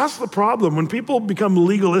 And that's the problem. When people become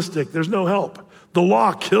legalistic, there's no help. The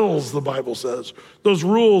law kills, the Bible says, those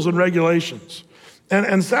rules and regulations.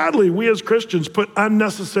 And sadly, we as Christians put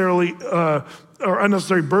unnecessary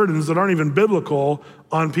burdens that aren't even biblical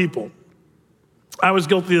on people. I was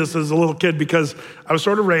guilty of this as a little kid because I was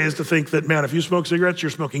sort of raised to think that, man, if you smoke cigarettes,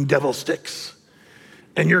 you're smoking devil sticks.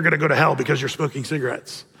 And you're gonna go to hell because you're smoking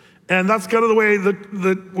cigarettes. And that's kind of the way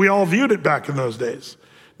that we all viewed it back in those days.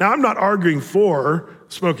 Now, I'm not arguing for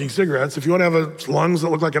smoking cigarettes. If you wanna have lungs that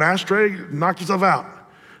look like an ashtray, knock yourself out.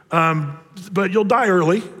 But you'll die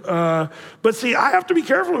early. But see, I have to be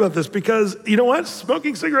careful about this because you know what?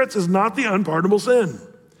 Smoking cigarettes is not the unpardonable sin.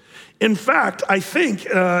 In fact, I think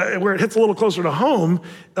where it hits a little closer to home,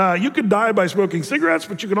 you could die by smoking cigarettes,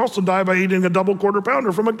 but you can also die by eating a double quarter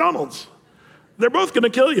pounder from McDonald's. They're both gonna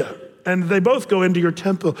kill you, and they both go into your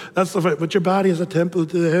temple. That's the fact, but your body is a temple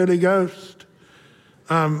to the Holy Ghost.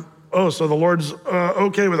 So the Lord's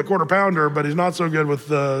okay with a quarter pounder, but he's not so good with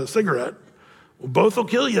the cigarette. Well, both will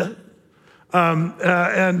kill you.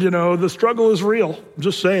 The struggle is real, I'm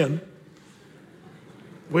just saying.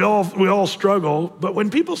 We all struggle, but when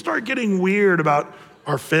people start getting weird about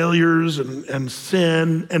our failures and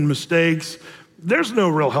sin and mistakes, there's no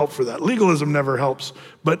real help for that. Legalism never helps,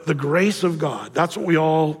 but the grace of God, that's what we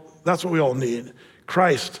all need.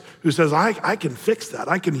 Christ, who says, I can fix that.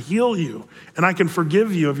 I can heal you, and I can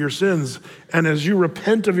forgive you of your sins. And as you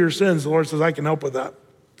repent of your sins, the Lord says, I can help with that.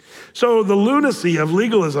 So the lunacy of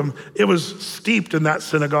legalism, it was steeped in that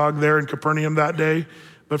synagogue there in Capernaum that day.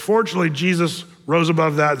 But fortunately, Jesus rose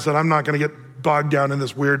above that and said, I'm not gonna get bogged down in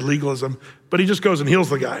this weird legalism. But he just goes and heals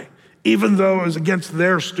the guy. Even though it was against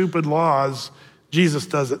their stupid laws, Jesus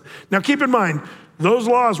does it. Now keep in mind, those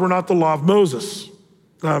laws were not the law of Moses.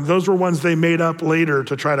 Those were ones they made up later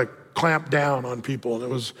to try to clamp down on people. And it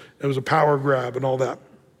was a power grab and all that.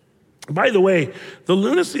 By the way, the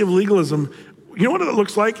lunacy of legalism, you know what it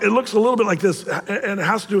looks like? It looks a little bit like this, and it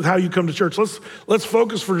has to do with how you come to church. Let's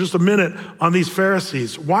focus for just a minute on these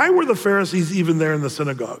Pharisees. Why were the Pharisees even there in the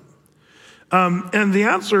synagogue? And the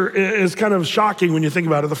answer is kind of shocking when you think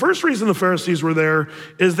about it. The first reason the Pharisees were there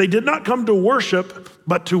is they did not come to worship,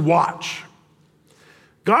 but to watch.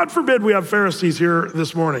 God forbid we have Pharisees here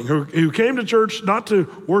this morning who came to church not to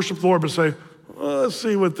worship the Lord, but say, well, let's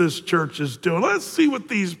see what this church is doing. Let's see what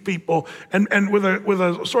these people, and with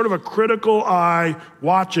a sort of a critical eye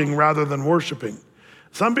watching rather than worshiping.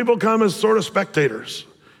 Some people come as sort of spectators.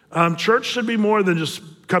 Church should be more than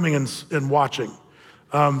just coming and watching.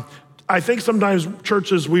 I think sometimes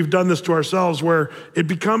churches, we've done this to ourselves where it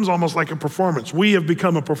becomes almost like a performance. We have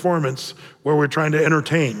become a performance where we're trying to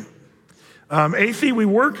entertain. ATHE, we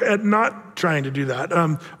work at not trying to do that.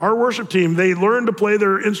 Our worship team, they learn to play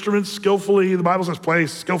their instruments skillfully. The Bible says play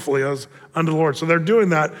skillfully as unto the Lord. So they're doing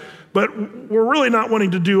that. But we're really not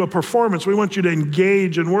wanting to do a performance. We want you to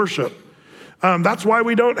engage in worship. That's why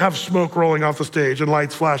we don't have smoke rolling off the stage and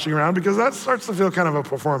lights flashing around, because that starts to feel kind of a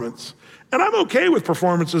performance. And I'm okay with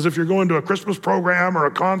performances if you're going to a Christmas program or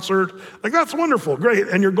a concert. Like, that's wonderful, great,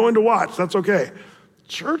 and you're going to watch, that's okay.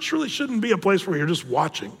 Church really shouldn't be a place where you're just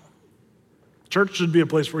watching. Church should be a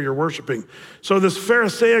place where you're worshiping. So this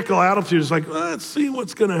Pharisaical attitude is like, let's see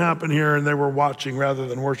what's gonna happen here, and they were watching rather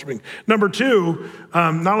than worshiping. Number two,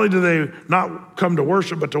 not only did they not come to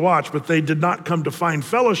worship but to watch, but they did not come to find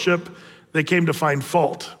fellowship, they came to find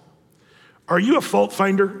fault. Are you a fault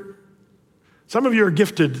finder? Some of you are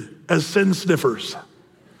gifted as sin sniffers,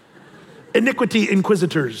 iniquity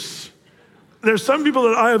inquisitors. There's some people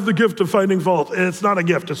that I have the gift of finding fault, and it's not a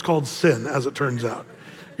gift, it's called sin, as it turns out.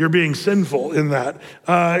 You're being sinful in that.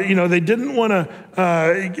 They didn't want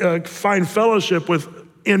to find fellowship with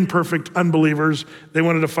imperfect unbelievers. They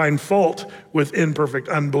wanted to find fault with imperfect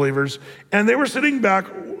unbelievers. And they were sitting back,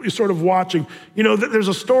 sort of watching. There's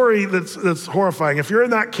a story that's horrifying. If you're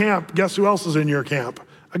in that camp, guess who else is in your camp?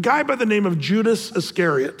 A guy by the name of Judas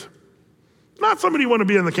Iscariot. Not somebody you want to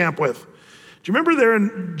be in the camp with. Do you remember there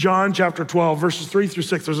in John chapter 12, verses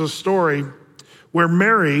 3-6, there's a story where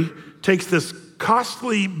Mary takes this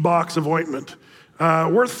costly box of ointment.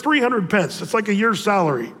 worth 300 pence. It's like a year's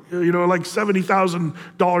salary, like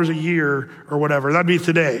 $70,000 a year or whatever. That'd be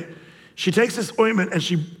today. She takes this ointment and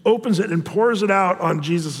she opens it and pours it out on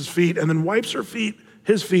Jesus' feet and then wipes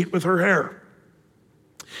his feet with her hair.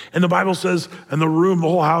 And the Bible says, and the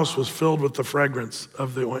whole house was filled with the fragrance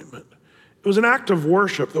of the ointment. It was an act of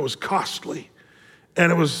worship that was costly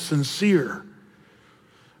and it was sincere.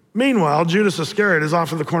 Meanwhile, Judas Iscariot is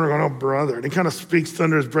off in the corner going, oh, brother. And he kind of speaks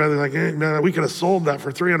under his breath, like, hey, man, we could have sold that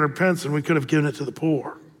for 300 pence and we could have given it to the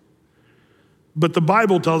poor. But the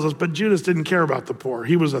Bible tells us, but Judas didn't care about the poor.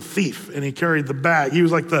 He was a thief and he carried the bag. He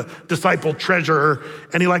was like the disciple treasurer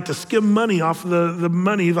and he liked to skim money off the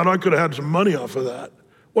money. He thought, I could have had some money off of that.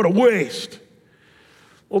 What a waste.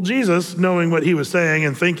 Well, Jesus, knowing what he was saying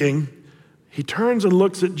and thinking, he turns and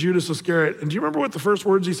looks at Judas Iscariot. And do you remember what the first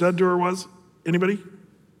words he said to her was? Anybody?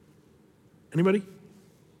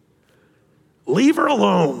 Leave her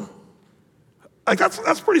alone. Like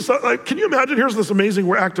that's pretty, like, can you imagine? Here's this amazing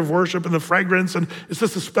act of worship and the fragrance, and it's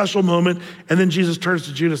just a special moment. And then Jesus turns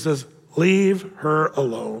to Judas and says, leave her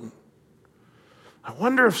alone. I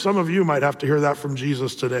wonder if some of you might have to hear that from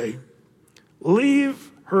Jesus today.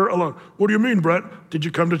 Leave her alone. What do you mean, Brett? Did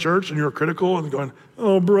you come to church and you're critical and going,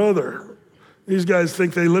 oh, brother, these guys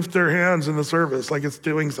think they lift their hands in the service like it's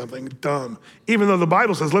doing something dumb. Even though the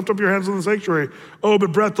Bible says, lift up your hands in the sanctuary. Oh,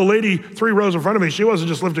 but Brett, the lady 3 rows in front of me, she wasn't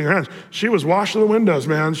just lifting her hands. She was washing the windows,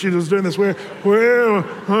 man. She was doing this way.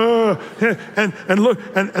 And look,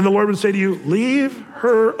 and the Lord would say to you, leave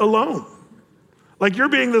her alone. Like you're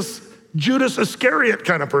being this Judas Iscariot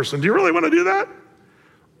kind of person. Do you really want to do that?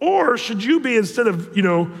 Or should you be, instead of,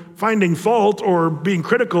 finding fault or being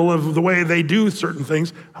critical of the way they do certain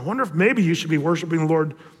things, I wonder if maybe you should be worshiping the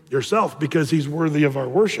Lord yourself because he's worthy of our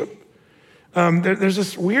worship. There's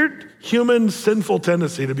this weird human sinful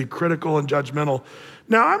tendency to be critical and judgmental.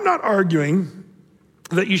 Now, I'm not arguing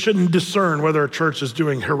that you shouldn't discern whether a church is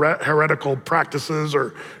doing heretical practices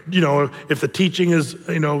or, if the teaching is,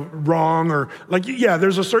 wrong or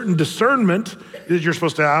there's a certain discernment that you're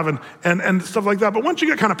supposed to have and stuff like that. But once you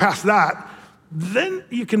get kind of past that, then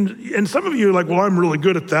you can, and some of you are like, well, I'm really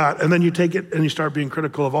good at that. And then you take it and you start being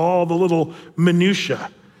critical of all the little minutia.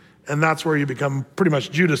 And that's where you become pretty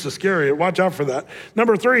much Judas Iscariot. Watch out for that.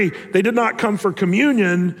 Number 3, they did not come for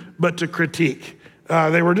communion, but to critique.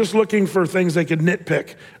 They were just looking for things they could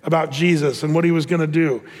nitpick about Jesus and what he was going to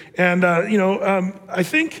do. And, I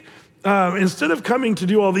think instead of coming to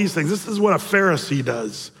do all these things, this is what a Pharisee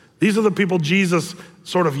does. These are the people Jesus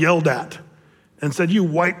sort of yelled at and said, you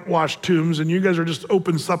whitewashed tombs and you guys are just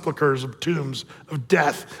open sepulchers of tombs of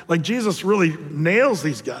death. Like Jesus really nails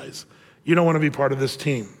these guys. You don't want to be part of this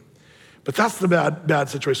team. But that's the bad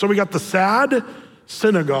situation. So we got the sad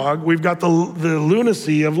synagogue, we've got the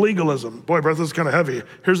lunacy of legalism. Boy, Brett, this is kind of heavy.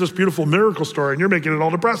 Here's this beautiful miracle story, and you're making it all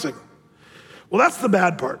depressing. Well, that's the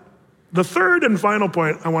bad part. The third and final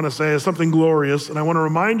point I want to say is something glorious, and I want to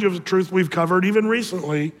remind you of the truth we've covered even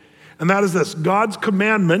recently, and that is this: God's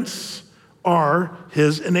commandments are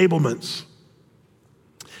his enablements.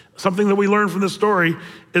 Something that we learn from this story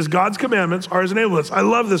is God's commandments are his enablements. I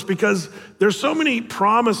love this because there's so many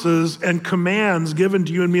promises and commands given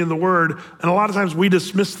to you and me in the word, and a lot of times we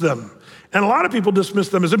dismiss them. And a lot of people dismiss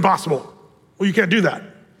them as impossible. Well, you can't do that.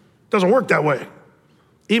 It doesn't work that way.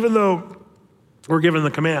 Even though we're given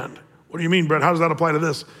the command. What do you mean, Brett? How does that apply to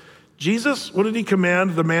this? Jesus, what did he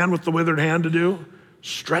command the man with the withered hand to do?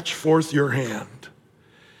 Stretch forth your hand.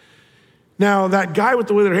 Now, that guy with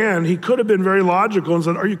the withered hand, he could have been very logical and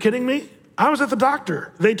said, are you kidding me? I was at the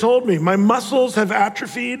doctor. They told me my muscles have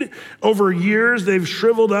atrophied over years. They've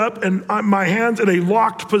shriveled up and my hand's in a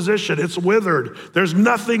locked position. It's withered. There's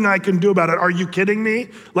nothing I can do about it. Are you kidding me?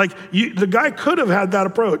 The guy could have had that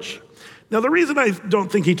approach. Now, the reason I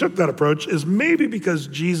don't think he took that approach is maybe because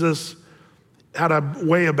Jesus had a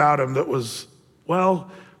way about him that was,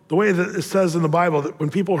 the way that it says in the Bible that when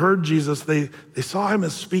people heard Jesus, they saw him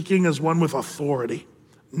as speaking as one with authority,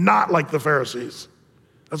 not like the Pharisees.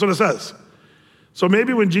 That's what it says. So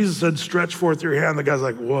maybe when Jesus said, stretch forth your hand, the guy's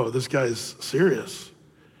like, whoa, this guy's serious.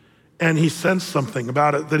 And he sensed something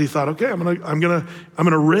about it that he thought, okay, I'm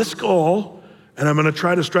gonna risk all, and I'm gonna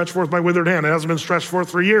try to stretch forth my withered hand. It hasn't been stretched forth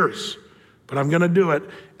for years, but I'm gonna do it.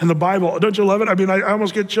 And the Bible, don't you love it? I mean, I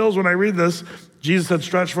almost get chills when I read this. Jesus said,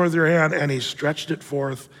 stretch forth your hand, and he stretched it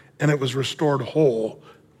forth, and it was restored whole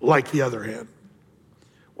like the other hand.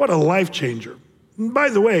 What a life changer. And by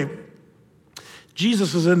the way,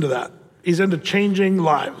 Jesus is into that. He's into changing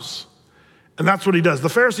lives. And that's what he does. The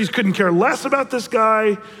Pharisees couldn't care less about this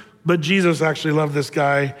guy, but Jesus actually loved this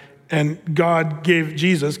guy, and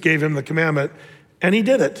Jesus gave him the commandment, and he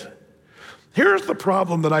did it. Here's the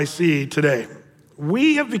problem that I see today.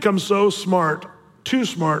 We have become so smart, too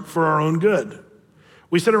smart for our own good.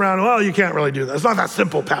 We sit around, well, you can't really do that. It's not that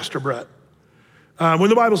simple, Pastor Brett. When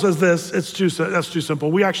the Bible says this, that's too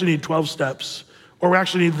simple. We actually need 12 steps, or we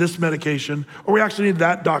actually need this medication, or we actually need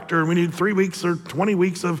that doctor, and we need 3 weeks or 20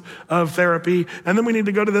 weeks of therapy, and then we need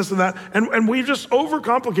to go to this and that. And we've just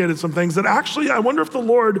overcomplicated some things that actually, I wonder if the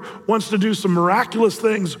Lord wants to do some miraculous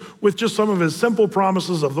things with just some of his simple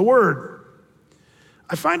promises of the word.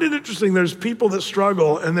 I find it interesting, there's people that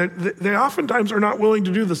struggle, and they oftentimes are not willing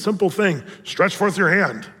to do the simple thing, stretch forth your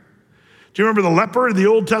hand. Do you remember the leper in the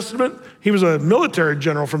Old Testament? He was a military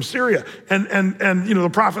general from Syria. And the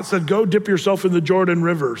prophet said, go dip yourself in the Jordan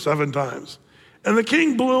River 7 times. And the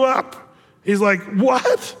king blew up. He's like,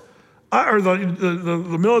 what?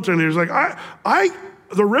 The military leader's like,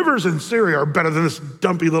 the rivers in Syria are better than this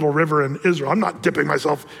dumpy little river in Israel. I'm not dipping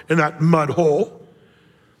myself in that mud hole.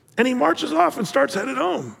 And he marches off and starts headed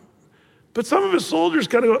home. But some of his soldiers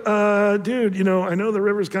kind of go, dude, I know the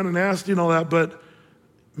river's kind of nasty and all that, but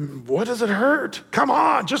what does it hurt? Come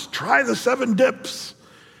on, just try the 7 dips.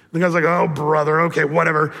 The guy's like, oh, brother, okay,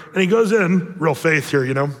 whatever. And he goes in, real faith here,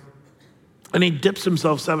 and he dips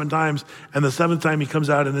himself 7 times, and the 7th time he comes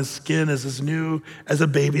out and his skin is as new as a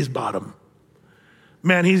baby's bottom.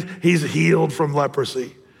 Man, he's healed from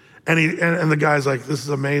leprosy. And the guy's like, this is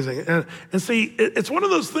amazing. And see, it's one of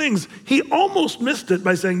those things, he almost missed it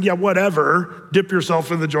by saying, yeah, whatever, dip yourself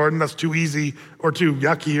in the Jordan, that's too easy or too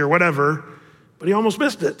yucky or whatever. But he almost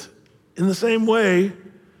missed it. In the same way,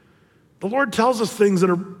 the Lord tells us things that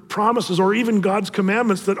are promises or even God's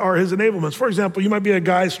commandments that are his enablements. For example, you might be a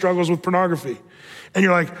guy who struggles with pornography. And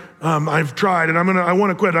you're like, I've tried and I want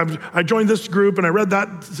to quit. I joined this group and I read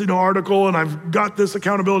that article and I've got this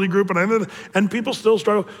accountability group and people still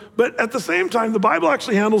struggle. But at the same time, the Bible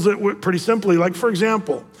actually handles it pretty simply. Like, for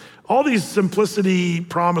example, all these simplicity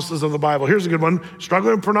promises of the Bible. Here's a good one.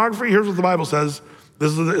 Struggling with pornography, here's what the Bible says.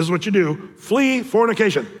 This is what you do. Flee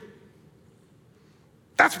fornication.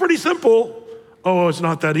 That's pretty simple. Oh, it's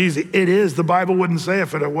not that easy. It is. The Bible wouldn't say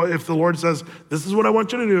if the Lord says, this is what I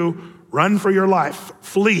want you to do, run for your life,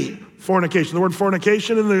 flee fornication. The word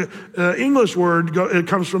fornication in the English word, it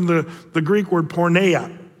comes from the Greek word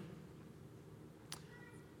porneia.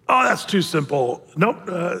 Oh, that's too simple. Nope,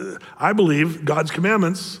 I believe God's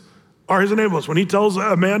commandments are his enablers. When he tells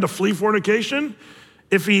a man to flee fornication,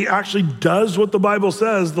 if he actually does what the Bible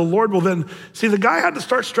says, the Lord will then, see, the guy had to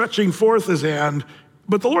start stretching forth his hand,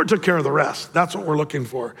 but the Lord took care of the rest. That's what we're looking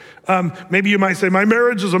for. Maybe you might say, my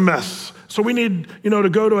marriage is a mess. So we need, to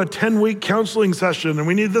go to a 10-week counseling session and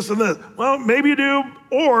we need this and this. Well, maybe you do,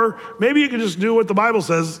 or maybe you can just do what the Bible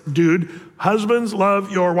says, dude. Husbands,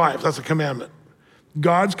 love your wife. That's a commandment.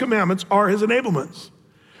 God's commandments are his enablements.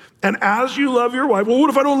 And as you love your wife, well, what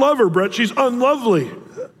if I don't love her, Brett? She's unlovely.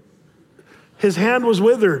 His hand was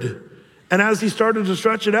withered. And as he started to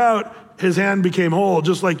stretch it out, his hand became whole.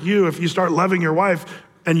 Just like you, if you start loving your wife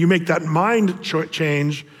and you make that mind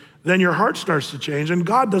change, then your heart starts to change. And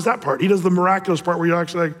God does that part. He does the miraculous part where you're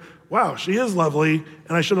actually like, wow, she is lovely,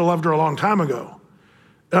 and I should have loved her a long time ago.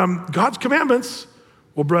 God's commandments,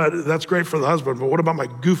 well, Brett, that's great for the husband, but what about my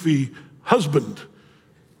goofy husband?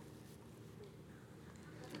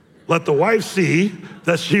 Let the wife see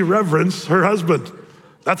that she reverence her husband.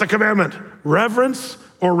 That's a commandment. Reverence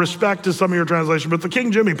or respect is some of your translation, but the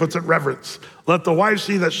King Jimmy puts it reverence. Let the wife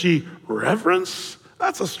see that she reverence.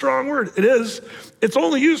 That's a strong word. It is. It's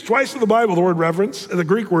only used twice in the Bible, the word reverence. And the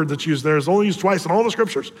Greek word that's used there is only used twice in all the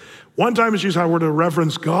scriptures. One time it's used how we're to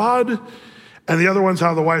reverence God, and the other one's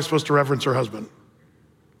how the wife's supposed to reverence her husband.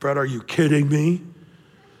 Brett, are you kidding me?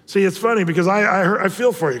 See, it's funny because I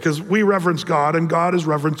feel for you because we reverence God and God is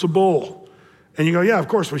reverenceable. And you go, yeah, of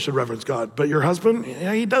course we should reverence God. But your husband,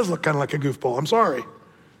 yeah, he does look kind of like a goofball. I'm sorry.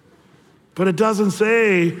 But it doesn't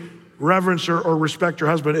say reverence or respect your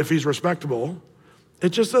husband if he's respectable. It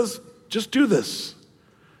just says, just do this.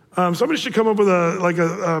 Somebody should come up with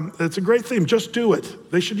it's a great theme, just do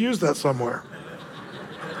it. They should use that somewhere.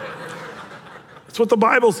 That's what the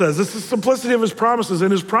Bible says. This is the simplicity of his promises.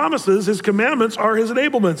 And his promises, his commandments are his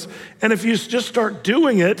enablements. And if you just start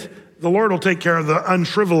doing it, the Lord will take care of the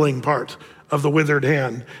unshriveling part of the withered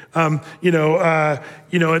hand.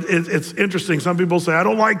 It's interesting. Some people say, I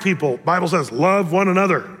don't like people. Bible says, love one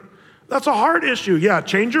another. That's a heart issue. Yeah,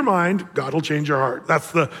 change your mind. God will change your heart.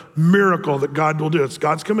 That's the miracle that God will do. It's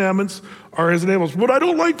God's commandments are his enablers. But I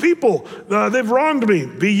don't like people. They've wronged me.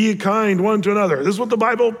 Be ye kind one to another. This is what the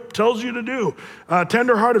Bible tells you to do.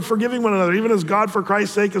 Tenderhearted, forgiving one another, even as God for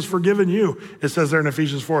Christ's sake has forgiven you. It says there in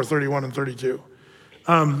Ephesians 4:31 and 32.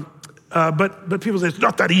 But people say, it's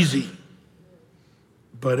not that easy.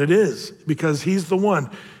 But it is, because he's the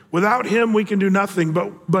one. Without him, we can do nothing.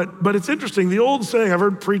 But it's interesting. The old saying, I've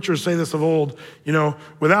heard preachers say this of old,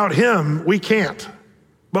 without him, we can't.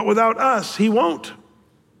 But without us, he won't.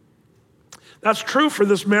 That's true for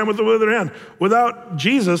this man with the withered hand. Without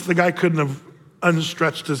Jesus, the guy couldn't have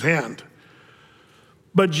unstretched his hand.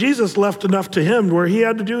 But Jesus left enough to him where he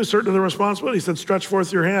had to do certain of the responsibility. He said, stretch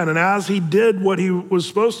forth your hand. And as he did what he was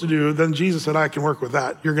supposed to do, then Jesus said, I can work with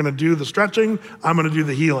that. You're gonna do the stretching, I'm gonna do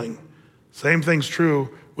the healing. Same thing's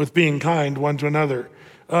true with being kind one to another.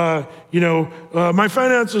 My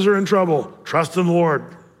finances are in trouble. Trust in the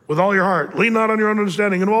Lord with all your heart. Lean not on your own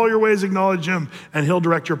understanding. In all your ways acknowledge him, and he'll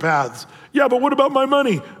direct your paths. Yeah, but what about my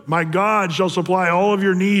money? My God shall supply all of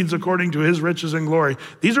your needs according to his riches and glory.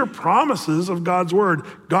 These are promises of God's word.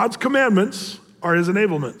 God's commandments are his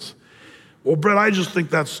enablements. Well, Brett, I just think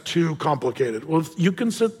that's too complicated. Well, you can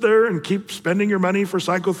sit there and keep spending your money for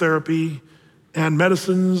psychotherapy and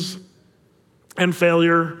medicines and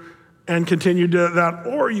failure and continue to that,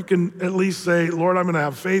 or you can at least say, Lord, I'm gonna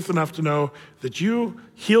have faith enough to know that you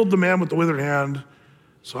healed the man with the withered hand,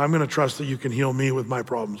 so I'm gonna trust that you can heal me with my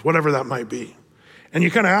problems, whatever that might be. And you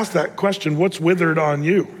kind of ask that question, what's withered on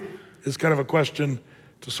you? Is kind of a question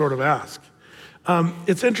to sort of ask.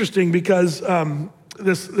 It's interesting because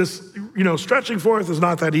this stretching forth is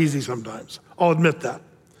not that easy sometimes. I'll admit that.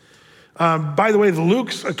 By the way,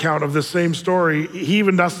 Luke's account of this same story, he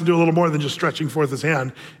even has to do a little more than just stretching forth his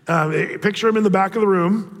hand. Picture him in the back of the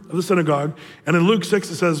room of the synagogue. And in Luke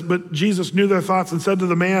 6, it says, but Jesus knew their thoughts and said to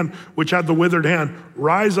the man which had the withered hand,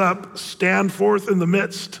 rise up, stand forth in the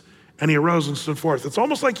midst. And he arose and stood forth. It's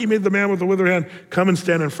almost like he made the man with the withered hand come and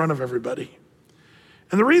stand in front of everybody.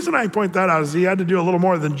 And the reason I point that out is he had to do a little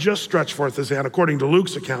more than just stretch forth his hand, according to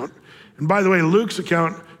Luke's account. And by the way, Luke's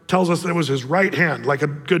account tells us that it was his right hand, like a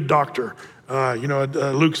good doctor.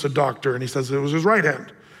 Luke's a doctor, and he says it was his right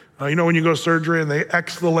hand. When you go to surgery and they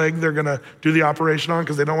X the leg they're gonna do the operation on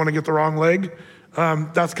because they don't want to get the wrong leg?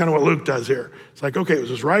 That's kind of what Luke does here. It's like, okay, it was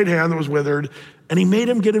his right hand that was withered, and he made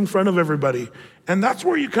him get in front of everybody. And that's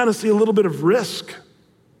where you kind of see a little bit of risk.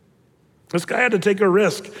 This guy had to take a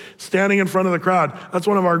risk standing in front of the crowd. That's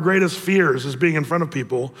one of our greatest fears, is being in front of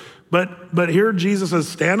people. But here Jesus says,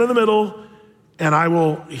 stand in the middle, and I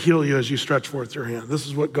will heal you as you stretch forth your hand. This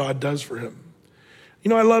is what God does for him.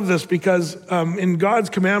 I love this because in God's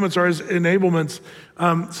commandments or his enablements,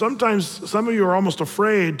 sometimes some of you are almost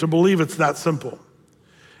afraid to believe it's that simple.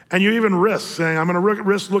 And you even risk saying, I'm gonna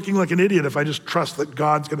risk looking like an idiot if I just trust that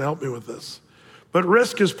God's gonna help me with this. But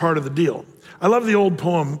risk is part of the deal. I love the old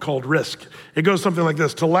poem called Risk. It goes something like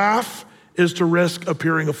this: to laugh is to risk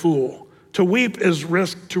appearing a fool. To weep is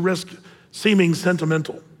to risk seeming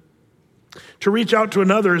sentimental. To reach out to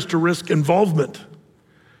another is to risk involvement.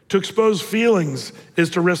 To expose feelings is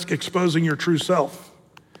to risk exposing your true self.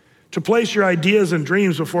 To place your ideas and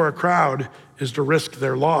dreams before a crowd is to risk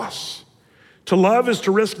their loss. To love is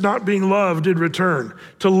to risk not being loved in return.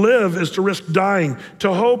 To live is to risk dying.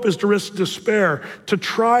 To hope is to risk despair. To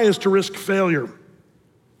try is to risk failure.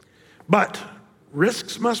 But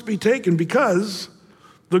risks must be taken because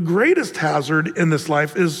the greatest hazard in this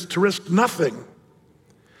life is to risk nothing.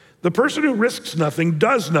 The person who risks nothing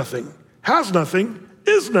does nothing, has nothing,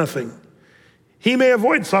 is nothing. He may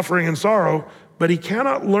avoid suffering and sorrow, but he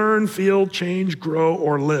cannot learn, feel, change, grow,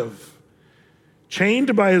 or live.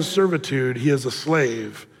 Chained by his servitude, he is a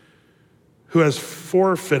slave who has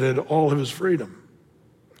forfeited all of his freedom.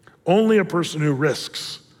 Only a person who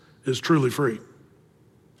risks is truly free.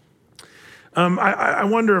 I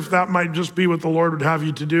wonder if that might just be what the Lord would have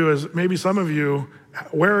you to do. Is maybe some of you,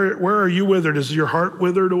 where are you withered? Is your heart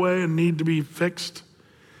withered away and need to be fixed?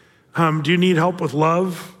 Do you need help with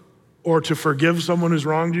love or to forgive someone who's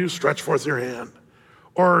wronged you? Stretch forth your hand.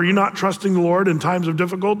 Or are you not trusting the Lord in times of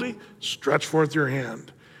difficulty? Stretch forth your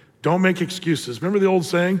hand. Don't make excuses. Remember the old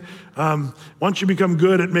saying, once you become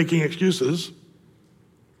good at making excuses,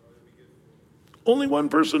 only one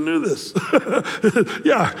person knew this.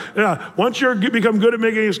 Yeah. Once you become good at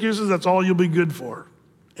making excuses, that's all you'll be good for.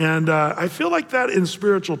 And I feel like that in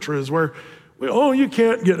spiritual truths where, you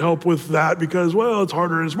can't get help with that because, it's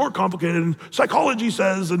harder and it's more complicated and psychology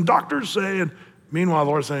says and doctors say. And meanwhile,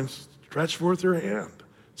 the Lord's saying, stretch forth your hand.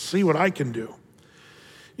 See what I can do.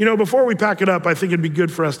 Before we pack it up, I think it'd be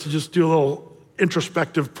good for us to just do a little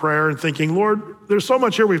introspective prayer and thinking, Lord, there's so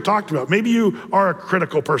much here we've talked about. Maybe you are a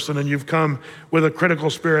critical person and you've come with a critical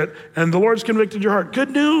spirit and the Lord's convicted your heart. Good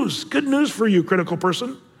news for you, critical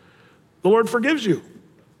person. The Lord forgives you.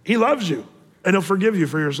 He loves you and he'll forgive you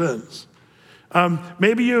for your sins.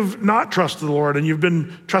 Maybe you've not trusted the Lord and you've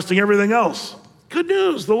been trusting everything else. Good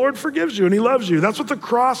news, the Lord forgives you and he loves you. That's what the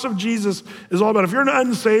cross of Jesus is all about. If you're an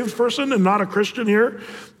unsaved person and not a Christian here,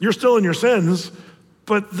 you're still in your sins,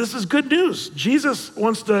 but this is good news. Jesus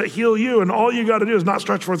wants to heal you, and all you gotta do is not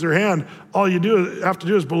stretch forth your hand. All you have to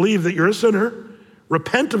do is believe that you're a sinner,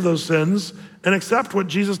 repent of those sins, and accept what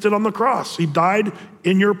Jesus did on the cross. He died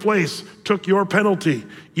in your place, took your penalty.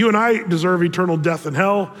 You and I deserve eternal death in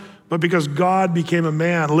hell, but because God became a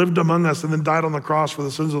man, lived among us, and then died on the cross for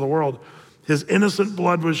the sins of the world, his innocent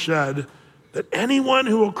blood was shed, that anyone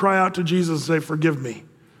who will cry out to Jesus and say, forgive me,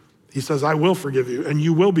 he says, I will forgive you, and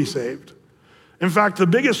you will be saved. In fact, the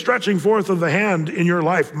biggest stretching forth of the hand in your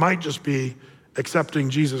life might just be accepting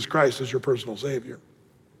Jesus Christ as your personal Savior.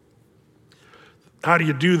 How do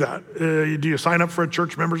you do that? Do you sign up for a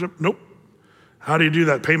church membership? Nope. How do you do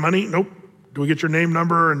that? Pay money? Nope. Do we get your name,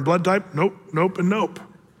 number, and blood type? Nope, nope, and nope.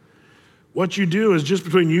 What you do is just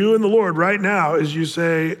between you and the Lord right now is you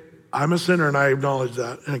say, I'm a sinner and I acknowledge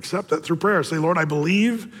that and accept that through prayer. Say, Lord, I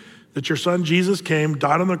believe that your son Jesus came,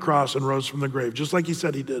 died on the cross, and rose from the grave, just like he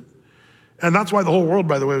said he did. And that's why the whole world,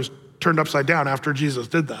 by the way, was turned upside down after Jesus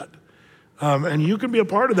did that. And you can be a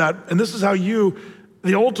part of that. And this is how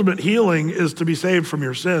the ultimate healing is to be saved from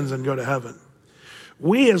your sins and go to heaven.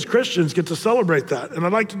 We as Christians get to celebrate that. And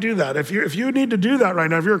I'd like to do that. If you need to do that right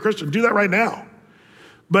now, if you're a Christian, do that right now.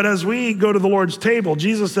 But as we go to the Lord's table,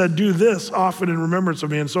 Jesus said, do this often in remembrance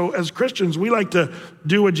of me. And so as Christians, we like to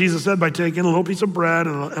do what Jesus said by taking a little piece of bread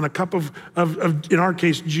and a cup of, in our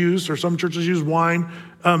case, juice, or some churches use wine.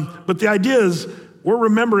 But the idea is we're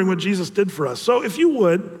remembering what Jesus did for us. So if you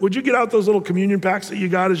would you get out those little communion packs that you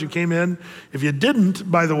got as you came in? If you didn't,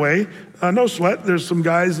 by the way, no sweat. There's some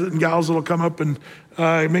guys and gals that'll come up and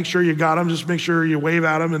make sure you got them. Just make sure you wave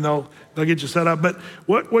at them and they'll get you set up. But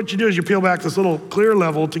what you do is you peel back this little clear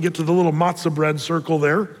level to get to the little matzah bread circle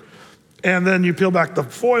there. And then you peel back the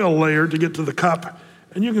foil layer to get to the cup.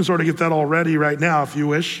 And you can sort of get that all ready right now if you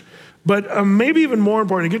wish. But maybe even more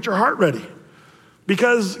important, get your heart ready.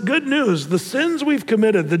 Because good news, the sins we've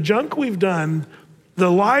committed, the junk we've done, the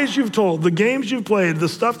lies you've told, the games you've played, the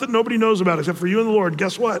stuff that nobody knows about except for you and the Lord,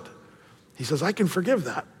 guess what? He says, I can forgive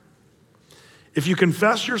that. If you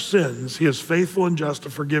confess your sins, he is faithful and just to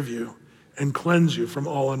forgive you and cleanse you from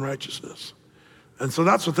all unrighteousness. And so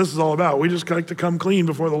that's what this is all about. We just like to come clean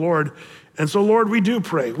before the Lord. And so, Lord, we do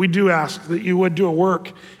pray. We do ask that you would do a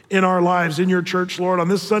work in our lives, in your church, Lord. On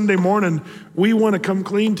this Sunday morning, we want to come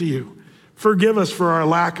clean to you. Forgive us for our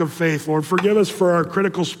lack of faith, Lord. Forgive us for our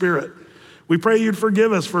critical spirit. We pray you'd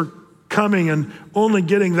forgive us for coming and only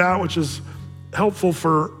getting that which is helpful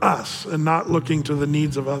for us and not looking to the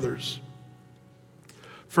needs of others.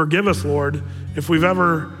 Forgive us, Lord, if we've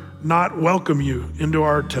ever not welcomed you into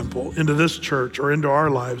our temple, into this church, or into our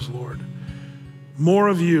lives, Lord. More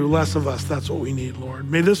of you, less of us. That's what we need, Lord.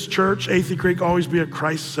 May this church, Athey Creek, always be a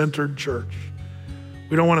Christ-centered church.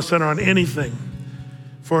 We don't want to center on anything,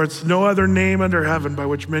 for it's no other name under heaven by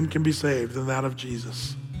which men can be saved than that of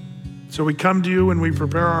Jesus. So we come to you and we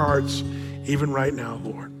prepare our hearts even right now,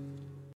 Lord.